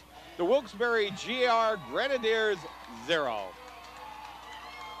 28, the Wilkes Barre GAR Grenadiers 0.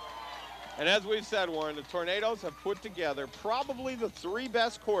 And as we've said, Warren, the Tornadoes have put together probably the 3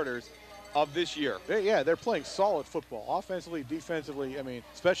 best quarters of this year. They're playing solid football, offensively, defensively. I mean,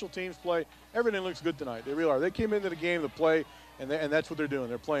 special teams play. Everything looks good tonight. They really are. They came into the game to play, and that's what they're doing.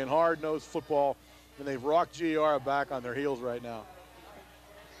 They're playing hard-nosed football, and they've rocked GAR back on their heels right now.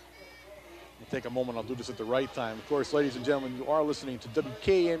 I'll take a moment. I'll do this at the right time. Of course, ladies and gentlemen, you are listening to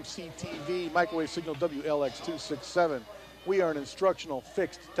WKMC-TV, microwave signal WLX267. We are an instructional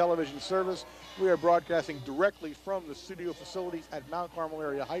fixed television service. We are broadcasting directly from the studio facilities at Mount Carmel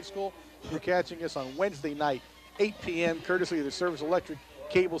Area High School. You're catching us on Wednesday night, 8 p.m., courtesy of the Service Electric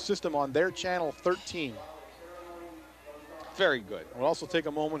Cable System on their channel 13. Very good. We'll also take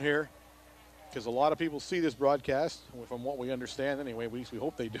a moment here, because a lot of people see this broadcast, from what we understand anyway, at least we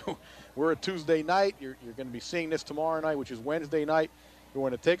hope they do. We're a Tuesday night. You're going to be seeing this tomorrow night, which is Wednesday night. We're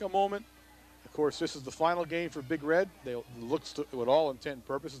going to take a moment. Of course, this is the final game for Big Red. With all intent and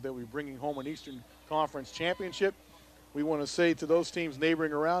purposes, they'll be bringing home an Eastern Conference championship. We want to say to those teams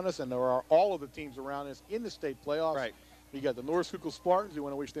neighboring around us, and there are all of the teams around us in the state playoffs. Right. We got the North Schuylkill Spartans. We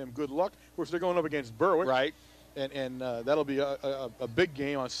want to wish them good luck. Of course, they're going up against Berwick. Right. And that'll be a big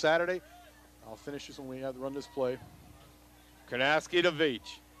game on Saturday. I'll finish this when we have to run this play. Kranaski to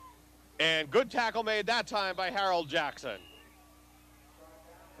Veach. And good tackle made that time by Harold Jackson.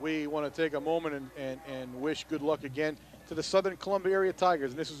 We want to take a moment and wish good luck again to the Southern Columbia area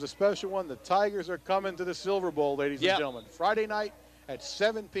Tigers. And this is a special one. The Tigers are coming to the Silver Bowl, ladies and gentlemen. Friday night at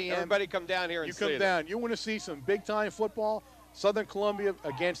 7 p.m. Everybody come down here and see it. You come down. You want to see some big-time football. Southern Columbia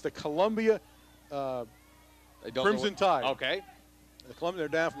against the Columbia Crimson Tide. Okay. They're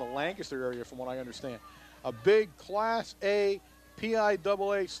down from the Lancaster area, from what I understand. A big Class A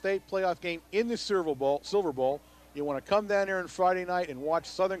PIAA state playoff game in the Silver Bowl. You want to come down here on Friday night and watch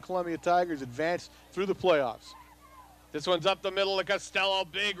Southern Columbia Tigers advance through the playoffs. This one's up the middle of Costello.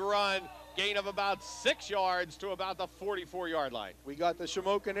 Big run. Gain of about 6 yards to about the 44-yard line. We got the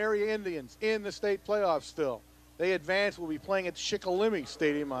Shamokin area Indians in the state playoffs still. They advance. We'll be playing at Shikellamy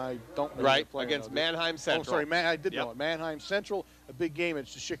Stadium. I don't know. Right, against Manheim Central. Oh, sorry, I did know it. Manheim Central, a big game at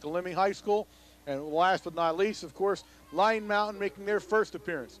Shikellamy High School. And last but not least, of course, Lion Mountain making their first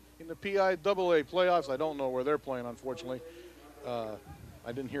appearance in the PIAA playoffs. I don't know where they're playing, unfortunately. I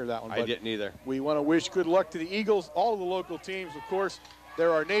didn't hear that one. I didn't either. We want to wish good luck to the Eagles, all of the local teams, of course.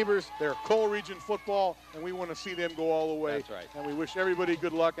 They're our neighbors. They're Coal Region football, and we want to see them go all the way. That's right. And we wish everybody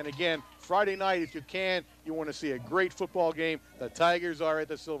good luck. And again, Friday night, if you can, you want to see a great football game. The Tigers are at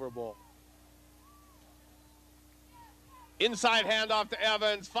the Silver Bowl. Inside handoff to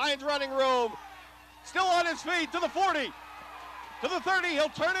Evans. Finds running room. Still on his feet to the 40, to the 30. He'll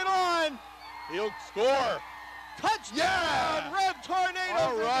turn it on. He'll score. Touchdown, Yeah! Red Tornadoes.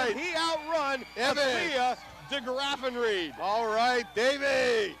 All right. He outrun Evia de Graffenried. All right,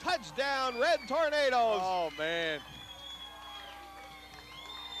 Davey. Touchdown, Red Tornadoes. Oh, man.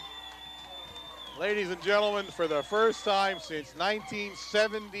 Ladies and gentlemen, for the first time since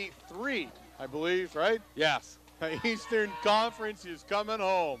 1973, I believe, right? Yes. The Eastern Conference is coming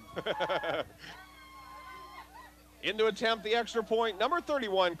home. In to attempt the extra point, number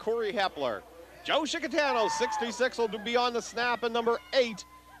 31, Corey Hepler. Joe Chicatano, 66, will be on the snap, and number 8,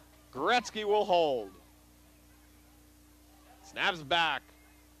 Gretzky will hold. Snaps back,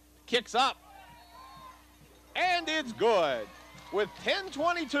 kicks up, and it's good. With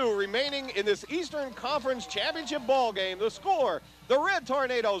 10:22 remaining in this Eastern Conference Championship ball game, the score, the Red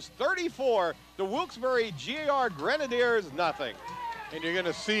Tornadoes 34, the Wilkes-Barre GAR Grenadiers nothing. And you're going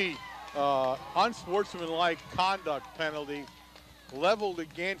to see unsportsmanlike conduct penalty leveled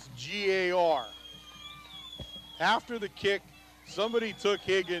against GAR. After the kick, somebody took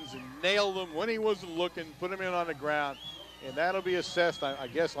Higgins and nailed him when he wasn't looking, put him in on the ground, and that'll be assessed, I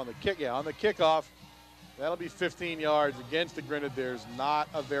guess, on the kick. Yeah, on the kickoff. That'll be 15 yards against the Grenadiers. Not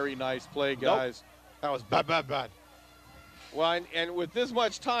a very nice play, guys. Nope. That was bad, bad, bad. Well, and with this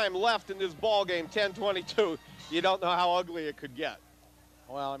much time left in this ball game, 10:22, you don't know how ugly it could get.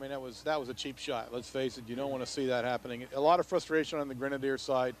 Well, I mean, that was a cheap shot. Let's face it, you don't want to see that happening. A lot of frustration on the Grenadier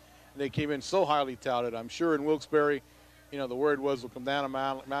side. They came in so highly touted. I'm sure in Wilkes-Barre, you know, the word was we'll come down to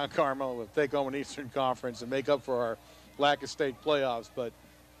Mount Carmel, we'll take home an Eastern Conference and make up for our lack of state playoffs. But,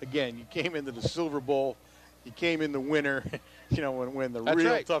 again, you came into the Silver Bowl. You came in the winter, you know, when the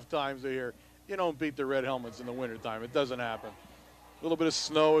real tough times are here. You don't beat the Red Helmets in the wintertime. It doesn't happen. A little bit of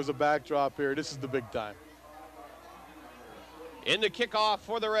snow as a backdrop here. This is the big time. In the kickoff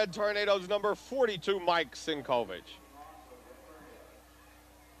for the Red Tornadoes, number 42, Mike Sinkovich.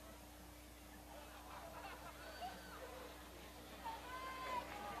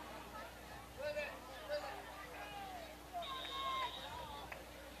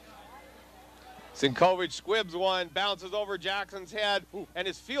 Sinkovich squibs one, bounces over Jackson's head, and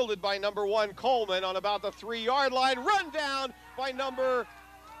is fielded by number 1, Coleman, on about the 3-yard line. Run down by number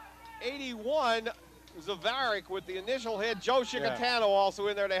 81, Zavarik, with the initial hit. Joe Chicatano also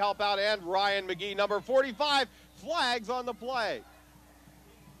in there to help out, and Ryan McGee, number 45, flags on the play.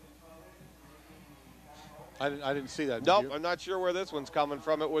 I didn't see that. Nope, I'm not sure where this one's coming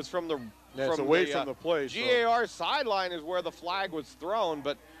from. It was from the it's away from the play. GAR sideline is where the flag was thrown,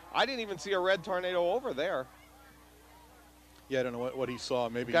 but I didn't even see a Red Tornado over there. Yeah, I don't know what he saw.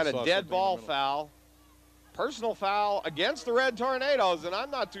 Maybe got he saw a dead ball foul. Personal foul against the Red Tornadoes, and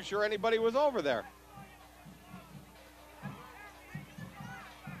I'm not too sure anybody was over there.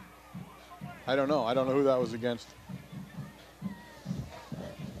 I don't know. I don't know who that was against.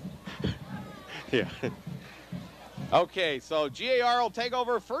 Yeah. Okay, so GAR will take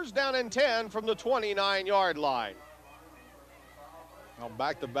over first down and 10 from the 29-yard line. Now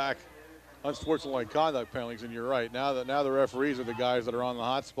back-to-back unsportsmanlike conduct penalties, and you're right. Now the referees are the guys that are on the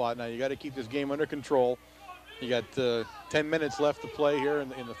hot spot. Now you got to keep this game under control. You got 10 minutes left to play here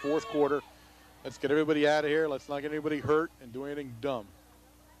in the fourth quarter. Let's get everybody out of here. Let's not get anybody hurt and do anything dumb.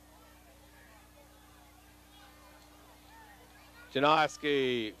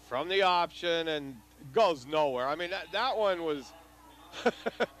 Janoski from the option and goes nowhere. I mean, that one was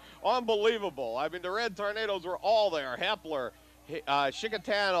unbelievable. I mean, the Red Tornadoes were all there. Hepler,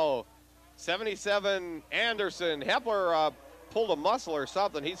 Chicatano, 77 Anderson. Hepler pulled a muscle or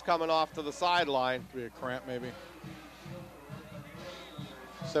something. He's coming off to the sideline. Could be a cramp maybe.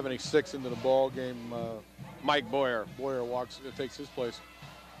 76 into the ball game. Mike Boyer. Boyer takes his place.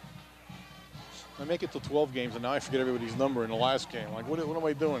 I make it to 12 games, and now I forget everybody's number in the last game. Like, what am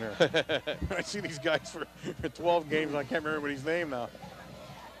I doing here? I see these guys for 12 games, and I can't remember everybody's name now.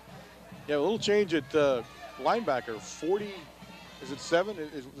 Yeah, a little change at linebacker. 40, is it 7?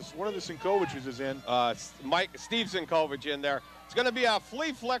 Is one of the Sinkoviches is in. Steve Sinkovich in there. It's going to be a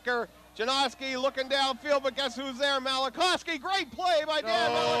flea flicker. Janoski looking downfield, but guess who's there? Malachowski. Great play by Dan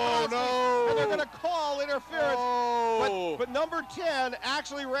Malachowski. No. And they're going to call interference. Oh. But number 10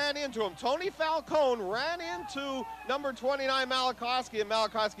 actually ran into him. Tony Falcone ran into number 29, Malachowski, and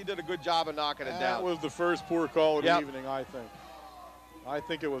Malachowski did a good job of knocking it down. That was the first poor call of the evening, I think. I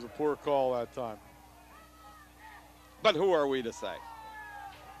think it was a poor call that time. But who are we to say?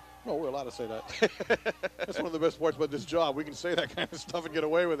 No, we're allowed to say that. That's one of the best parts about this job. We can say that kind of stuff and get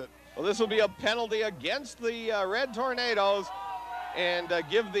away with it. Well, this will be a penalty against the Red Tornadoes and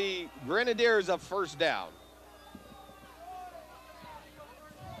give the Grenadiers a first down.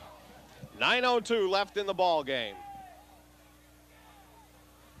 9:02 left in the ball game.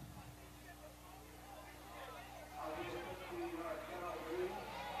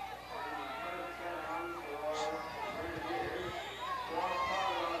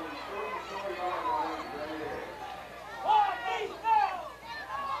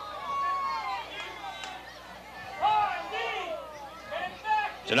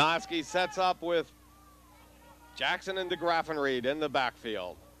 Janoski sets up with Jackson and DeGraffenried in the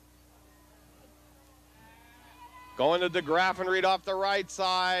backfield. Going to DeGraffenried off the right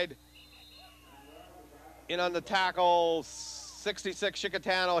side. In on the tackle, 66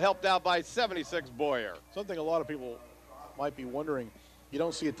 Chicatano, helped out by 76 Boyer. Something a lot of people might be wondering, you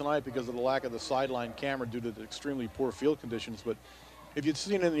don't see it tonight because of the lack of the sideline camera due to the extremely poor field conditions, but if you'd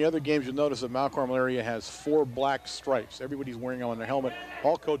seen it in the other games, you'll notice that Mount Carmel area has 4 black stripes. Everybody's wearing them on their helmet.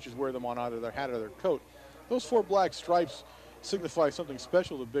 All coaches wear them on either their hat or their coat. Those 4 black stripes signify something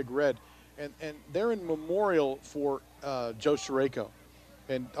special to Big Red, and they're in memorial for Joe Shereko.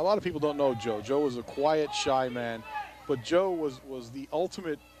 And a lot of people don't know Joe. Joe was a quiet, shy man, but Joe was the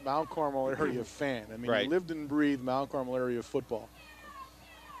ultimate Mount Carmel area fan. I mean, right. He lived and breathed Mount Carmel area football.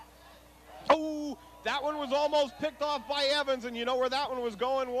 Oh, that one was almost picked off by Evans, and you know where that one was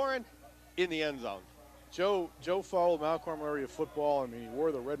going, Warren? In the end zone. Joe followed Mount Carmel area football. I mean, he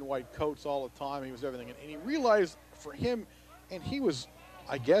wore the red and white coats all the time. He was everything. And he realized for him, and he was,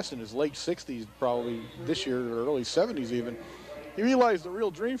 I guess, in his late 60s, probably this year, or early 70s even, he realized the real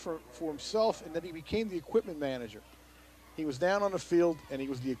dream for himself, and that he became the equipment manager. He was down on the field, and he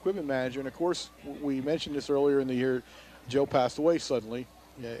was the equipment manager. And, of course, we mentioned this earlier in the year. Joe passed away suddenly.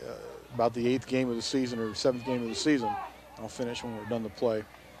 About the 8th game of the season or 7th game of the season. I'll finish when we're done the play.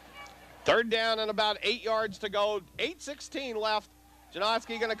 3rd down and about 8 yards to go. 8:16 left.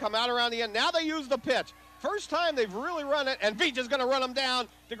 Janoski going to come out around the end. Now they use the pitch. First time they've really run it, and Veach is going to run him down.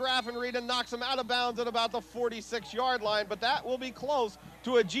 DeGraffenried knocks him out of bounds at about the 46-yard line, but that will be close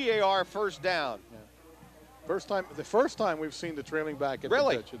to a GAR first down. Yeah. The first time we've seen the trailing back at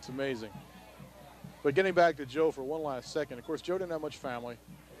really? the pitch. It's amazing. But getting back to Joe for one last second, of course, Joe didn't have much family.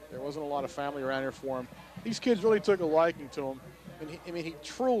 There wasn't a lot of family around here for him. These kids really took a liking to him. And he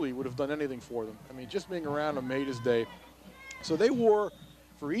truly would have done anything for them. I mean, just being around him made his day. So they wore,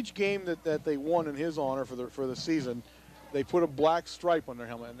 for each game that they won in his honor for the season, they put a black stripe on their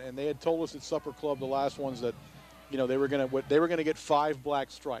helmet. And they had told us at Supper Club, the last ones, that, you know, they were gonna get 5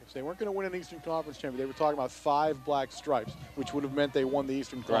 black stripes. They weren't gonna win an Eastern Conference championship. They were talking about 5 black stripes, which would have meant they won the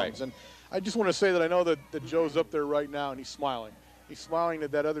Eastern Conference. Right. And I just want to say that I know that Joe's up there right now and he's smiling. He's smiling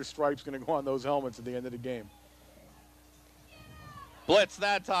that other stripe's going to go on those helmets at the end of the game. Blitz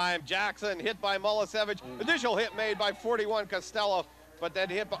that time. Jackson hit by Mulisevich. Initial hit made by 41 Costello, but then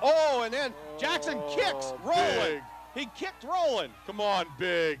hit by, and then Jackson kicks Roland. He kicked Roland. Come on,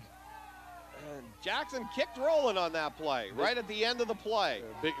 Big. And Jackson kicked Roland on that play, right at the end of the play.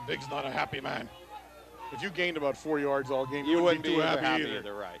 Big's not a happy man. If you gained about 4 yards all game, you wouldn't be too happy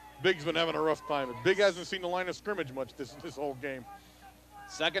either. Right. Big's been having a rough time. Big hasn't seen the line of scrimmage much this whole game.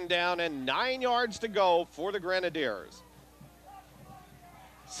 2nd down and 9 yards to go for the Grenadiers.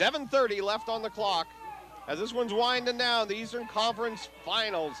 7:30 left on the clock as this one's winding down. The Eastern Conference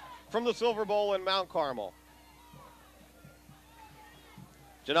Finals from the Silver Bowl in Mount Carmel.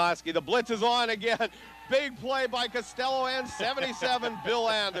 Janoski, the blitz is on again. Big play by Costello and 77 Bill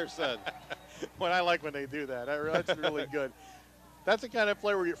Anderson. Well, I like when they do that. That's really good. That's the kind of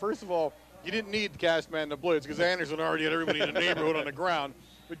play where, first of all, you didn't need Castman to blitz because Anderson already had everybody in the neighborhood on the ground.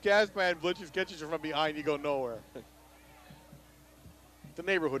 But Castman blitzes, catches you from behind, you go nowhere. The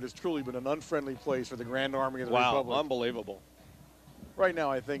neighborhood has truly been an unfriendly place for the Grand Army of the Republic. Wow, unbelievable. Right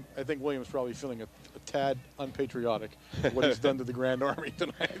now, I think Williams probably feeling a tad unpatriotic for what he's done to the Grand Army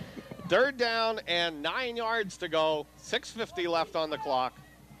tonight. 3rd down and 9 yards to go. 6:50 left on the clock.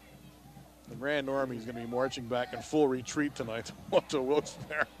 The Grand Army is going to be marching back in full retreat tonight up to Wilkes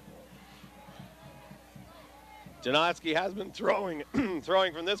Barre. Janoski has been throwing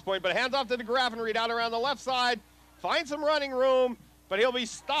from this point, but hands off to DeGraffenried out around the left side. Finds some running room, but he'll be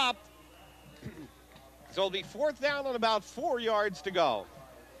stopped. So it'll be 4th down and about 4 yards to go.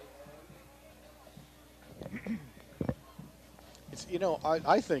 It's, you know,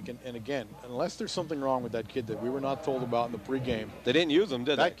 I think, and again, unless there's something wrong with that kid that we were not told about in the pregame. They didn't use him,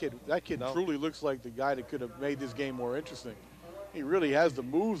 did they? That kid no. Truly looks like the guy that could have made this game more interesting. He really has the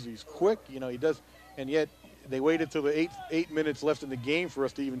moves. He's quick. You know, he does. And yet they waited till the eight minutes left in the game for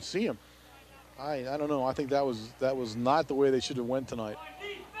us to even see him. I don't know. I think that was not the way they should have went tonight.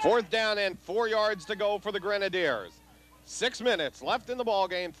 4th down and 4 yards to go for the Grenadiers. 6 minutes left in the ball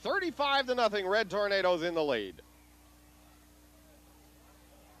game. 35-0. Red Tornadoes in the lead.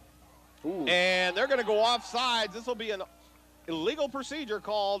 Ooh. And they're going to go offsides. This will be an illegal procedure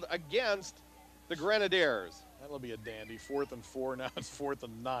called against the Grenadiers. That'll be a dandy. 4th and 4. Now it's 4th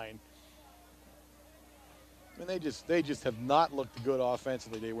and 9. And they just have not looked good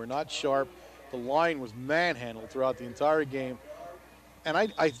offensively. They were not sharp. The line was manhandled throughout the entire game. And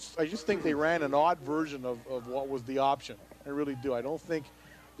I just think they ran an odd version of what was the option. I really do. I don't think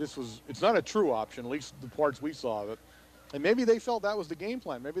it's not a true option, at least the parts we saw of it. And maybe they felt that was the game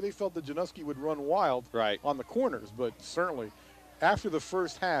plan. Maybe they felt that Januski would run wild on the corners. But certainly, after the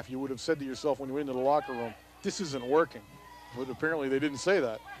first half, you would have said to yourself when you went into the locker room, this isn't working. But apparently they didn't say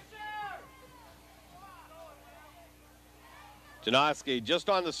that. Januski just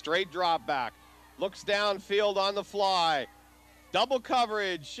on the straight drop back. Looks downfield on the fly. Double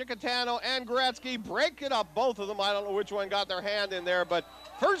coverage. Shikatano and Gretzky break it up, both of them. I don't know which one got their hand in there, but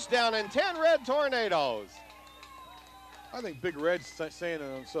first down and 10 Red Tornadoes. I think Big Red's saying to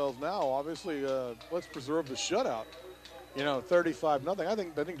themselves now, obviously, let's preserve the shutout. 35-0. I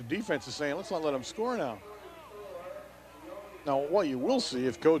think the defense is saying, let's not let them score now. Now, what you will see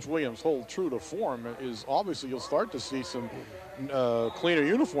if Coach Williams holds true to form is obviously you'll start to see some cleaner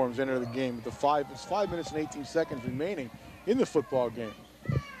uniforms enter the game with it's 5 minutes and 18 seconds remaining in the football game.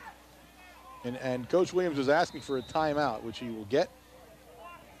 And Coach Williams is asking for a timeout, which he will get.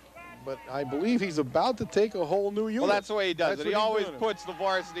 But I believe he's about to take a whole new unit. Well, that's the way he does it. He always puts the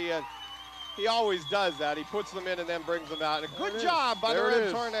varsity in. He always does that. He puts them in and then brings them out. And a good job by the Red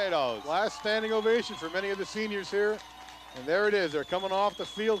Tornadoes. Last standing ovation for many of the seniors here. And there it is. They're coming off the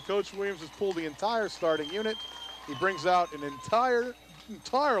field. Coach Williams has pulled the entire starting unit. He brings out an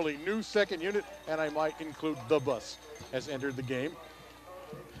entirely new second unit, and I might include the bus has entered the game.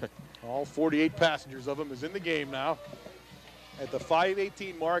 All 48 passengers of them is in the game now at the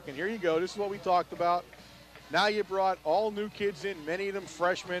 5:18 mark. And here you go. This is what we talked about. Now you brought all new kids in, many of them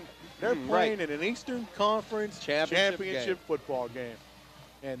freshmen. They're playing in an Eastern Conference championship football game.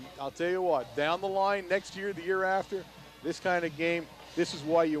 And I'll tell you what, down the line, next year, the year after, this kind of game, this is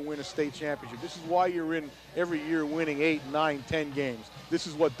why you win a state championship. This is why you're in every year winning 8, 9, 10 games. This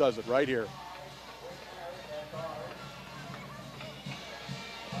is what does it right here.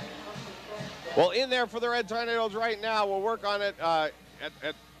 Well, in there for the Red Tornadoes right now. We'll work on it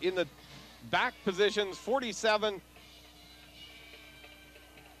in the back positions. 47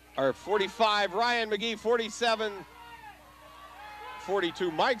 or 45, Ryan McGee. 47,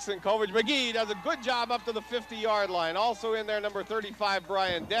 42, Mike Sinkovich. McGee does a good job up to the 50-yard line. Also in there, number 35,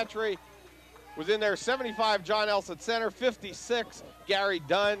 Brian Detry. Was in there, 75, John Else at center. 56, Gary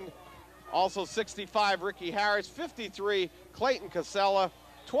Dunn. Also 65, Ricky Harris. 53, Clayton Casella.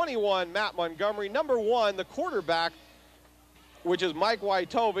 21, Matt Montgomery. Number 1, the quarterback, which is Mike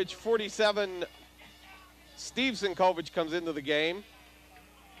Wojtovich. 47, Steve Sinkovich comes into the game.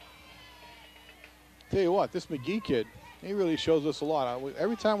 Tell you what, this McGee kid, he really shows us a lot.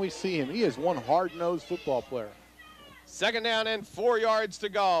 Every time we see him, he is one hard-nosed football player. Second down and 4 yards to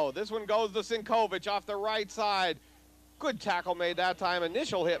go. This one goes to Sinkovich off the right side. Good tackle made that time.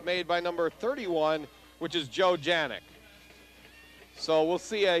 Initial hit made by number 31, which is Joe Janik. So we'll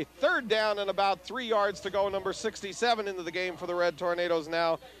see a third down and about 3 yards to go. Number 67 into the game for the Red Tornadoes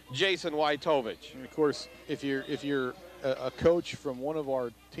now, Jason Wojtovich. And of course, if you're a coach from one of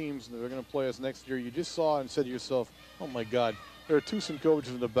our teams that are going to play us next year, you just saw and said to yourself, oh my God, there are 2 Sinkoviches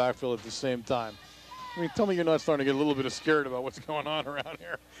in the backfield at the same time. I mean, tell me you're not starting to get a little bit scared about what's going on around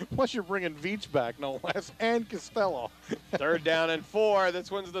here. Plus you're bringing Veach back, no less, and Costello. Third down and 4.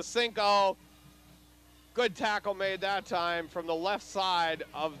 This one's the Cinco. Good tackle made that time from the left side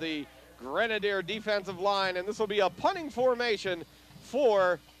of the Grenadier defensive line, and this will be a punting formation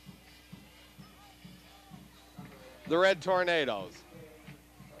for the Red Tornadoes.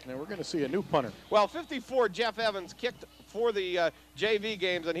 And we're going to see a new punter. Well, 54, Jeff Evans kicked for the JV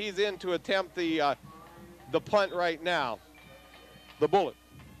games, and he's in to attempt the punt right now. The bullet.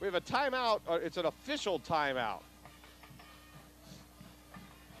 We have a timeout. It's an official timeout.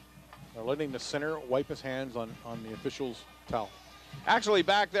 They're letting the center wipe his hands on the official's towel. Actually,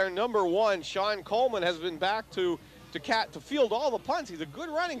 back there, number 1, Sean Coleman, has been back to field all the punts. He's a good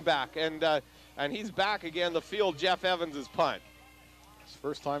running back, and he's back again to field Jeff Evans' punt. It's the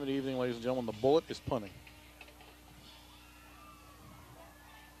first time of the evening, ladies and gentlemen, the bullet is punting.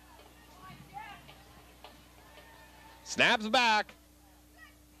 Snaps back.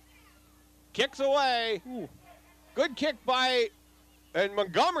 Kicks away. Ooh. Good kick by and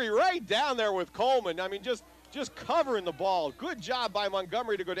Montgomery right down there with Coleman. I mean, just covering the ball. Good job by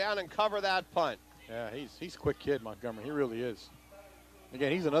Montgomery to go down and cover that punt. Yeah, he's a quick kid, Montgomery. He really is.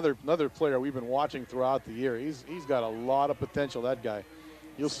 Again, he's another player we've been watching throughout the year. He's got a lot of potential, that guy.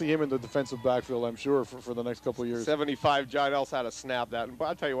 You'll see him in the defensive backfield, I'm sure, for the next couple of years. 75, John Else had to snap that. And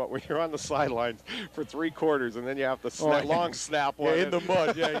I'll tell you what, when you're on the sidelines for 3 quarters and then you have to snap, long snap one. Yeah, in the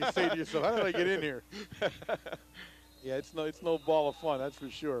mud. Yeah, you say to yourself, how did I get in here? Yeah, it's no ball of fun, that's for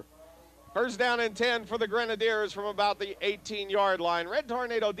sure. First down and 10 for the Grenadiers from about the 18-yard line. Red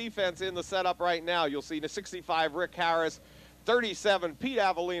Tornado defense in the setup right now. You'll see the 65, Rick Harris, 37, Pete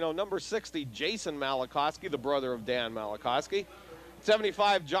Avellino, number 60, Jason Malakowski, the brother of Dan Malakowski.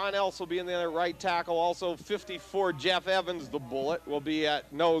 75, John Else will be in the right tackle. Also 54, Jeff Evans, the Bullet, will be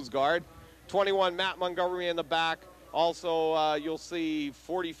at nose guard. 21, Matt Montgomery in the back. Also, you'll see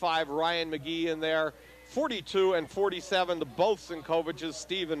 45, Ryan McGee in there. 42 and 47, the both Sinkoviches,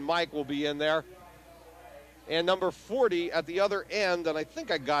 Steve and Mike, will be in there. And number 40 at the other end, and I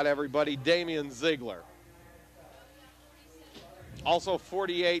think I got everybody, Damian Ziegler. Also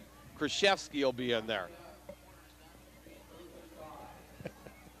 48, Krzyzewski will be in there.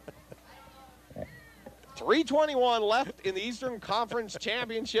 .321 left in the Eastern Conference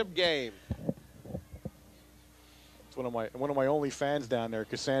Championship game. It's one of my only fans down there,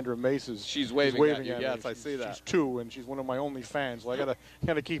 Cassandra Maces. She's waving at you. Yes, I see that. She's 2, and she's one of my only fans. So I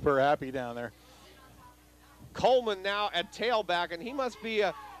gotta keep her happy down there. Coleman now at tailback, and he must be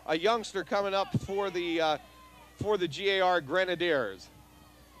a youngster coming up for the GAR Grenadiers.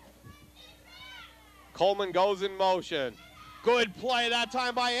 Coleman goes in motion. Good play that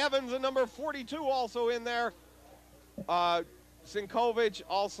time by Evans, and number 42 also in there. Sinkovic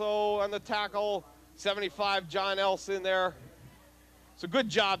also on the tackle. 75, John Else in there. So good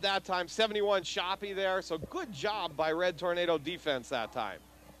job that time. 71, Shoppy there. So good job by Red Tornado defense that time.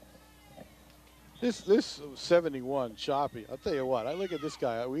 This 71, Shoppy, I'll tell you what, I look at this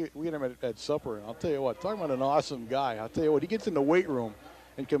guy. We had him at supper, and I'll tell you what, talking about an awesome guy. I'll tell you what, he gets in the weight room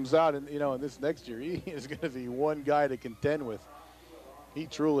and comes out, and in this next year, he is going to be one guy to contend with. He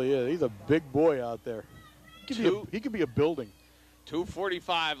truly is. He's a big boy out there. He could be a building.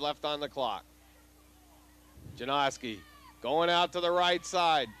 2:45 left on the clock. Janoski going out to the right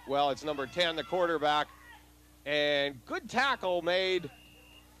side. Well, it's number 10, the quarterback. And good tackle made.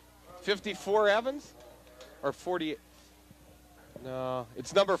 54 Evans? Or 48? No,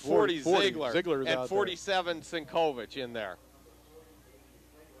 it's number 40, Ziegler. Ziegler's and out 47, Sinkovic in there.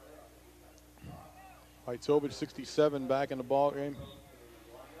 Vitovic, 67, back in the ball game.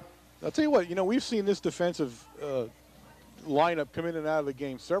 I'll tell you what, we've seen this defensive lineup come in and out of the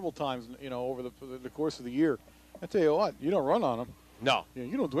game several times, over the course of the year. I tell you what, you don't run on them. No.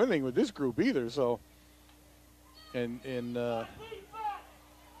 You don't do anything with this group either. So, and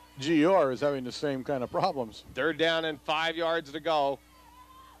GR is having the same kind of problems. 3rd down and 5 yards to go.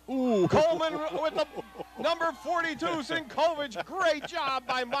 Ooh. Coleman with the number 42, Sinkovic. Great job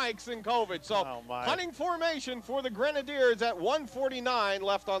by Mike Sinkovic. So punting formation for the Grenadiers at 1:49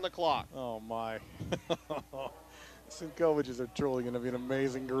 left on the clock. Oh, my. Sinkoviches are truly going to be an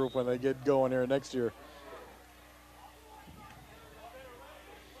amazing group when they get going here next year.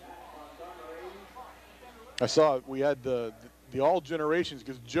 I saw we had the all generations,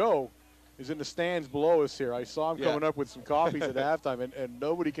 because Joe is in the stands below us here. I saw him coming up with some coffees at halftime, and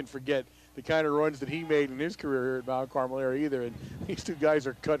nobody can forget the kind of runs that he made in his career here at Mount Carmel area either. And these two guys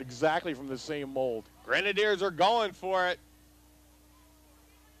are cut exactly from the same mold. Grenadiers are going for it.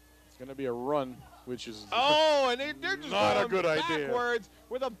 It's going to be a run, which is and they're just not going a good backwards idea.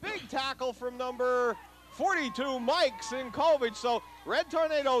 With a big tackle from number 42, Mike Sinkovic. So Red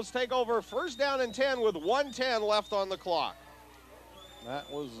Tornadoes take over 1st down and 10 with 1:10 left on the clock. That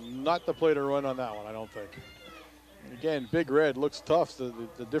was not the play to run on that one, I don't think. Again, Big Red looks tough.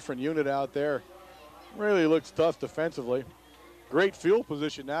 The different unit out there really looks tough defensively. Great field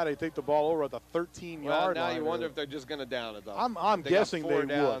position now. They take the ball over at the 13-yard line. Now you wonder if they're just going to down it, though. I'm guessing they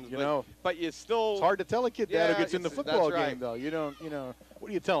would, But you still... It's hard to tell a kid that who gets in the football game, though. You don't, what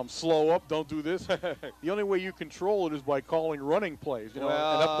do you tell them? Slow up, don't do this. The only way you control it is by calling running plays, and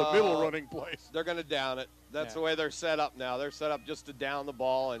up the middle running plays. They're going to down it. That's the way they're set up now. They're set up just to down the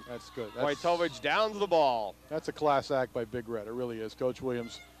ball, and that's good. Vitovic downs the ball. That's a class act by Big Red. It really is. Coach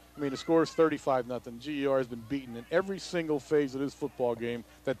Williams, the score is 35-0. GER has been beaten in every single phase of this football game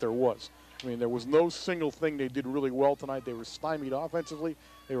that there was. There was no single thing they did really well tonight. They were stymied offensively.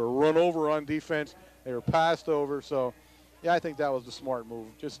 They were run over on defense. They were passed over. So, yeah, I think that was the smart move.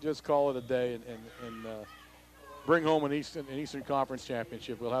 Just call it a day and bring home an Eastern Conference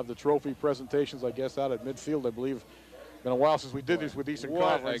championship. We'll have the trophy presentations, I guess, out at midfield. I believe it's been a while since we did this with Eastern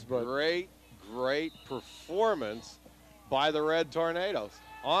Conference. What a great performance by the Red Tornadoes.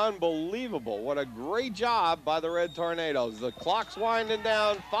 Unbelievable. What a great job by the Red Tornadoes. The clock's winding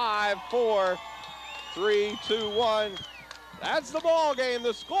down. 5, 4, 3, 2, 1. That's the ball game.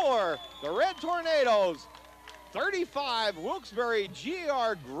 The score, the Red Tornadoes 35, Wilkes Barre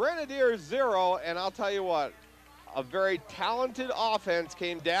GAR Grenadiers 0. And I'll tell you what, a very talented offense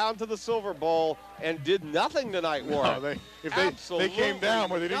came down to the Silver Bowl and did nothing tonight, Warren. No, they came down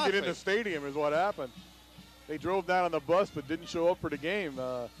where they didn't get in the stadium is what happened. They drove down on the bus but didn't show up for the game.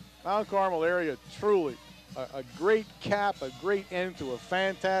 Mount Carmel area, truly a great cap, a great end to a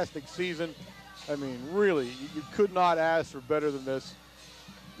fantastic season. I mean, really, you could not ask for better than this.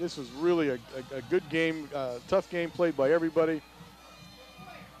 This was really a good game, tough game played by everybody.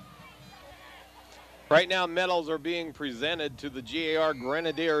 Right now, medals are being presented to the GAR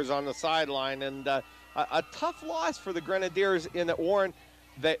Grenadiers on the sideline, and a tough loss for the Grenadiers in that, Warren,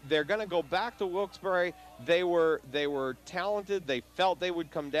 they're going to go back to Wilkes-Barre. They were talented. They felt they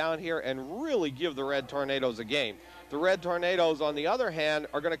would come down here and really give the Red Tornadoes a game. The Red Tornadoes, on the other hand,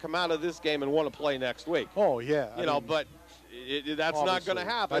 are going to come out of this game and want to play next week. Oh, yeah. But that's not going to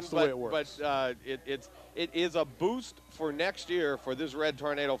happen. That's the way it works. But it is a boost for next year for this Red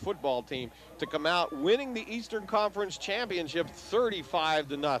Tornado football team to come out winning the Eastern Conference Championship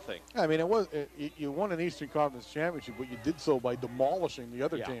 35-0. I mean, you won an Eastern Conference Championship, but you did so by demolishing the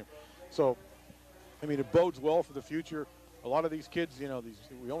other team. So, I mean, it bodes well for the future. A lot of these kids, you know,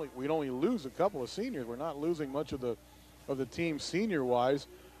 we only lose a couple of seniors. We're not losing much of the team senior-wise.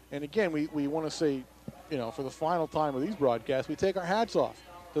 And again, we want to say, you know, for the final time of these broadcasts, we take our hats off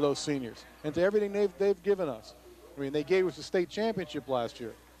to those seniors and to everything they've given us. I mean, they gave us a state championship last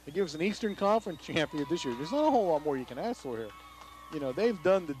year. They gave us an Eastern Conference champion this year. There's not a whole lot more you can ask for here. You know, they've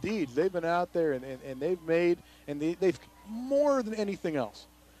done the deeds. They've been out there and they've made, and they've more than anything else,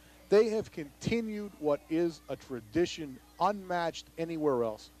 they have continued what is a tradition unmatched anywhere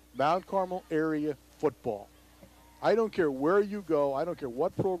else. Mount Carmel area football. I don't care where you go. I don't care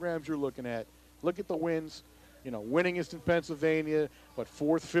what programs you're looking at. Look at the wins. You know, winningest in Pennsylvania, but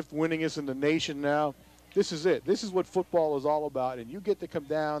fourth, fifth winningest in the nation now. This is it. This is what football is all about, and you get to come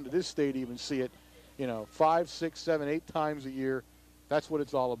down to this stadium and see it, you know, 5, 6, 7, 8 times a year. That's what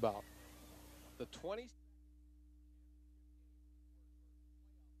it's all about. The 20